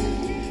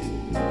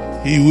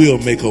 He will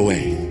make a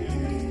way.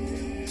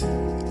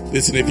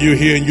 Listen, if you're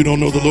here and you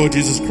don't know the Lord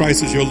Jesus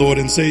Christ as your Lord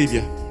and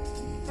Savior,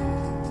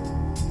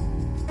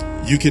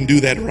 you can do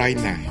that right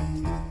now.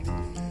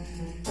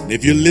 And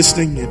if you're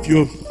listening, if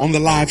you're on the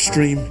live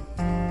stream,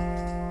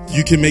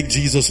 you can make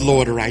Jesus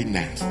Lord right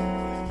now.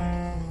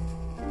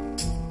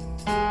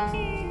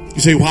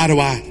 You say, why do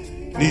I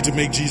need to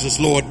make Jesus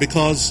Lord?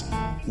 Because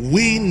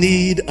we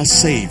need a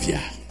Savior.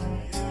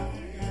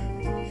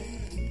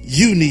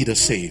 You need a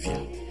Savior.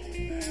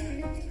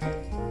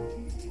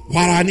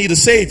 Why do I need a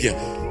Savior?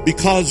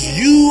 Because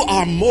you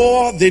are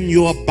more than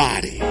your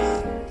body.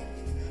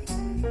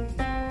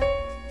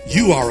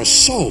 You are a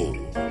soul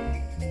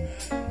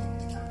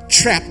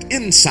trapped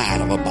inside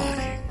of a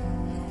body.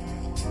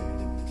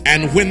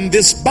 And when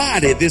this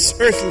body, this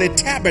earthly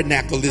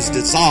tabernacle is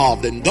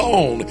dissolved and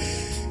gone,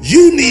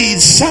 you need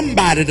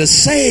somebody to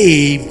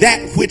save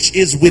that which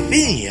is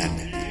within.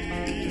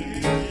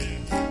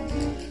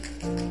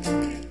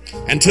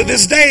 And to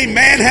this day,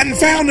 man hadn't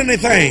found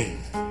anything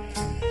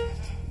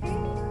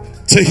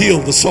to heal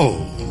the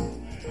soul.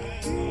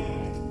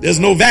 There's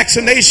no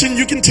vaccination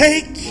you can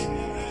take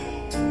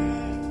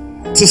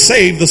to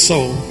save the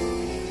soul.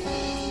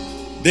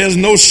 There's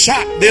no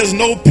shot, there's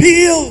no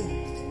pill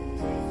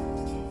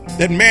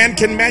that man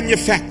can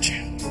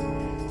manufacture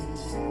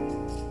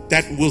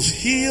that will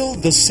heal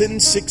the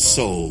sin-sick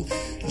soul.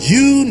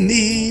 You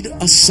need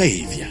a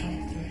Savior,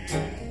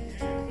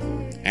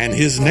 and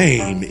his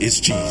name is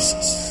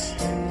Jesus.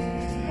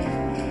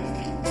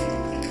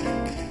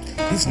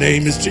 His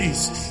name is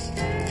Jesus.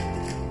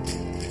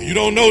 If you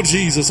don't know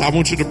Jesus, I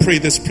want you to pray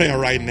this prayer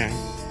right now.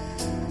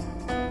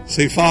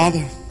 Say,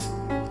 Father,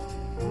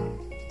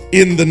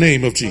 in the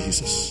name of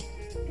Jesus,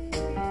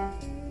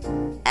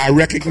 I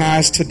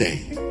recognize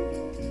today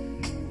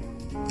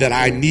that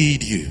I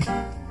need you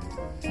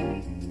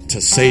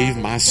to save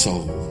my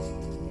soul.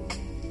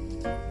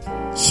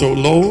 So,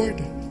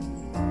 Lord,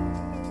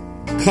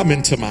 come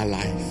into my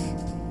life.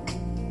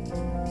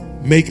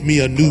 Make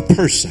me a new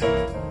person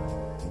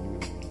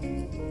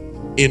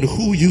in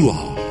who you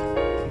are.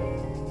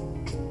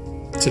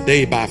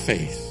 Today, by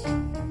faith,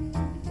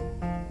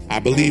 I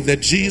believe that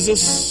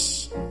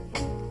Jesus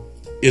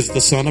is the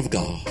Son of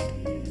God.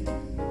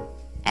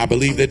 I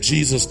believe that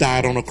Jesus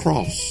died on a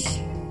cross,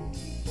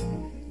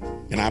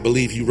 and I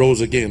believe he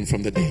rose again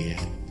from the dead.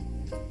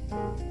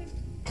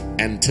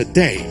 And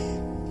today,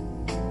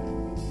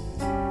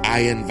 I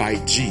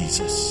invite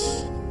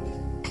Jesus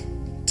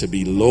to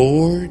be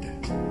Lord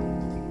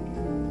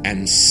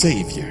and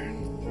Savior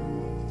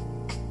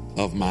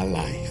of my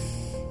life.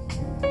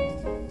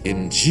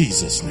 In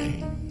Jesus'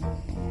 name,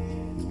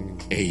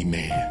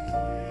 amen.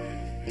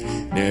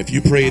 Now, if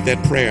you prayed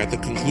that prayer at the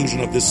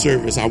conclusion of this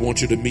service, I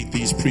want you to meet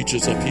these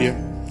preachers up here.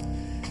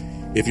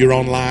 If you're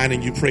online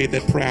and you prayed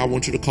that prayer, I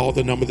want you to call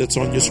the number that's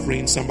on your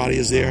screen. Somebody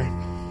is there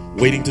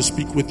waiting to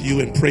speak with you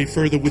and pray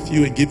further with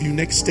you and give you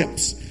next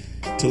steps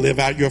to live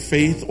out your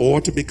faith or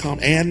to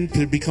become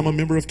a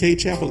member of Cade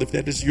Chapel if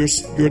that is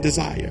your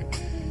desire.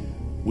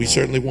 We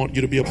certainly want you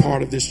to be a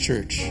part of this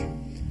church.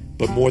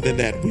 But more than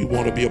that, we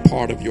want to be a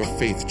part of your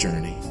faith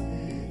journey.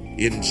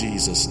 In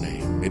Jesus'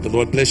 name. May the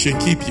Lord bless you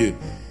and keep you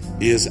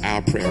is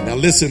our prayer. Now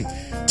listen,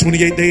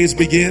 28 days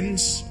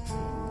begins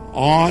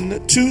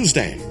on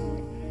Tuesday,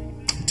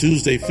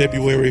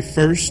 February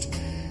 1st.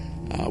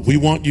 We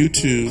want you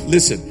to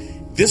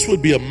listen. This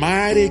would be a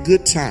mighty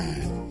good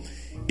time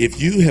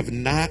if you have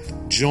not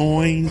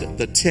joined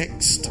the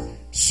text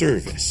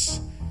service.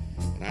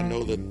 And I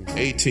know the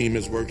A team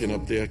is working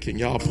up there. Can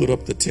y'all put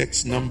up the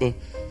text number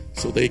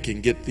so they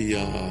can get the,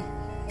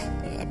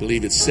 I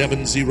believe it's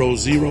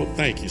 700.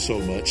 Thank you so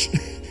much.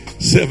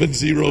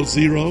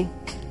 700.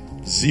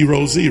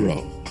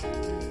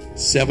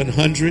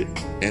 700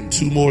 and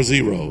two more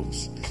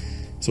zeros.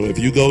 So if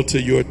you go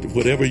to your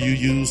whatever you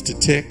use to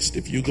text,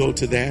 if you go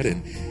to that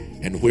and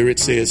where it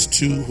says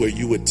to, where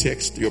you would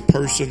text your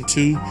person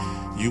to,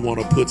 you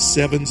want to put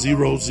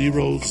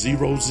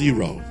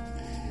 70000.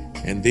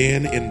 And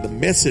then in the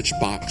message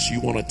box, you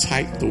want to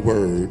type the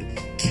word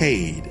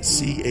Cade,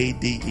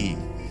 C-A-D-E.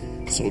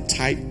 So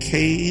type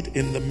Cade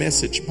in the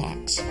message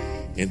box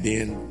and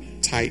then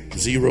type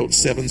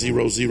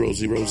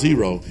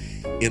 70000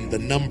 in the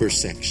number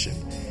section.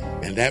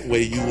 And that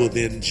way you will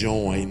then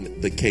join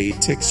the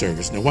Cade text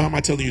service. Now, why am I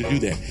telling you to do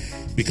that?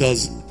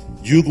 Because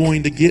you're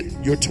going to get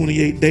your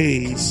 28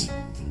 days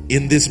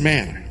in this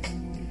manner.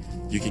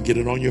 You can get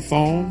it on your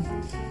phone.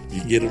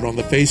 You can get it on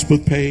the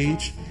Facebook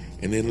page.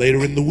 And then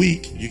later in the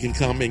week, you can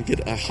come and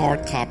get a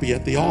hard copy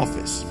at the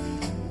office.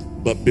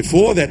 But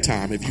before that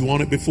time, if you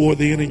want it before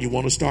then and you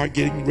want to start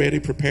getting ready,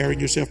 preparing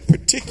yourself,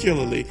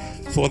 particularly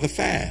for the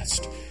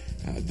fast,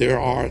 there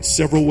are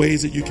several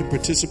ways that you can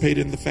participate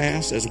in the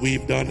fast, as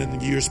we've done in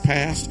the years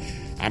past.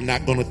 I'm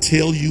not going to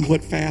tell you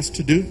what fast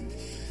to do,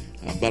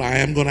 but I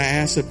am going to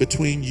ask that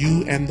between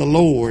you and the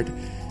Lord,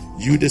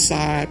 you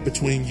decide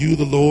between you,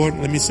 the Lord,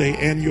 let me say,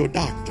 and your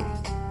doctor.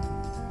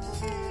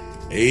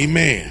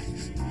 Amen.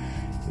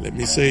 Let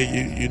me say,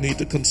 you need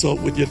to consult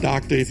with your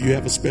doctor if you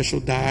have a special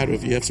diet or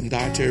if you have some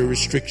dietary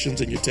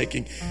restrictions and you're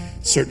taking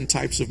certain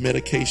types of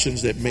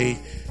medications that may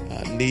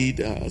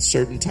need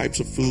certain types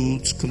of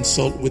foods.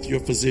 Consult with your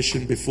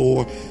physician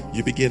before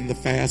you begin the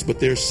fast. But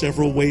there are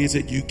several ways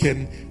that you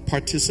can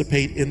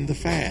participate in the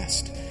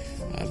fast.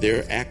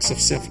 There are acts of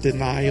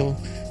self-denial.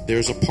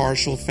 There's a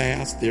partial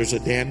fast. There's a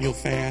Daniel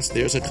fast.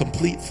 There's a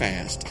complete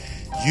fast.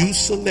 You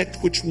select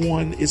which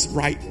one is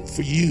right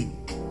for you.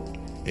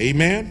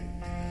 Amen?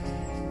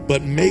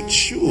 But make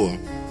sure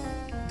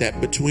that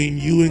between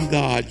you and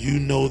God, you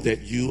know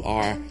that you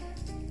are,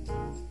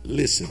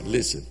 listen,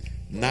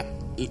 let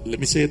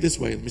me say it this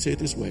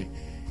way.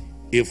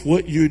 If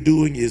what you're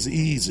doing is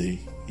easy,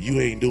 you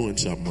ain't doing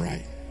something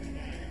right.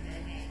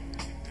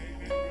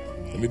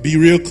 Let me be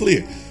real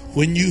clear.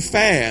 When you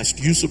fast,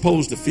 you're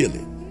supposed to feel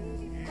it.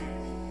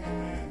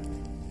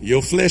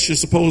 Your flesh is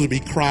supposed to be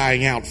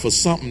crying out for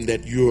something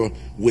that you're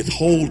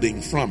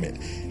withholding from it.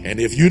 And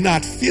if you're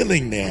not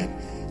feeling that,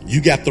 you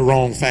got the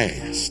wrong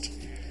fast.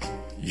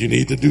 You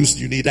need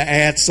to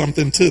add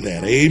something to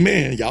that.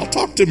 Amen. Y'all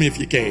talk to me if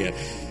you can.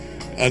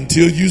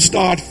 Until you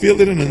start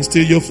feeling it,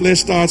 until your flesh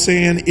starts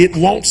saying it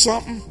wants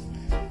something.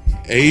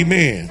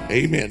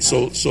 Amen.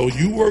 So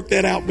you work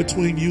that out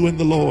between you and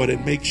the Lord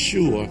and make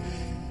sure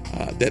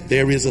that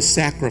there is a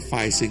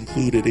sacrifice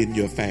included in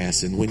your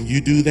fast. And when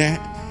you do that,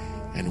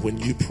 and when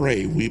you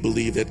pray, we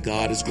believe that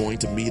God is going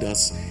to meet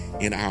us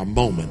in our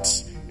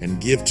moments and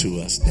give to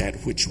us that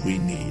which we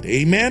need.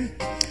 Amen.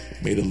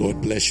 May the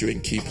Lord bless you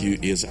and keep you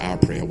is our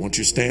prayer. Won't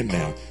you stand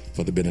now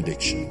for the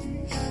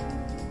benediction?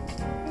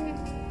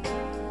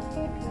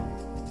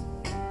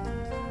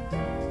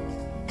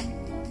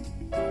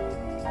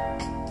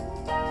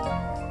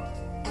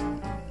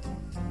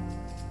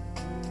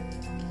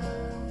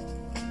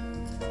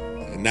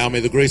 And now may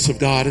the grace of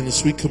God and the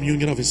sweet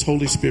communion of his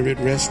Holy Spirit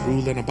rest,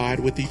 rule, and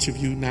abide with each of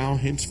you now,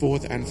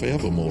 henceforth, and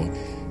forevermore.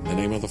 In the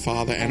name of the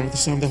Father, and of the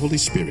Son, and of the Holy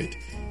Spirit.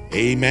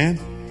 Amen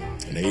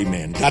and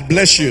amen. God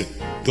bless you.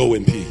 Go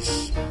in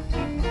peace.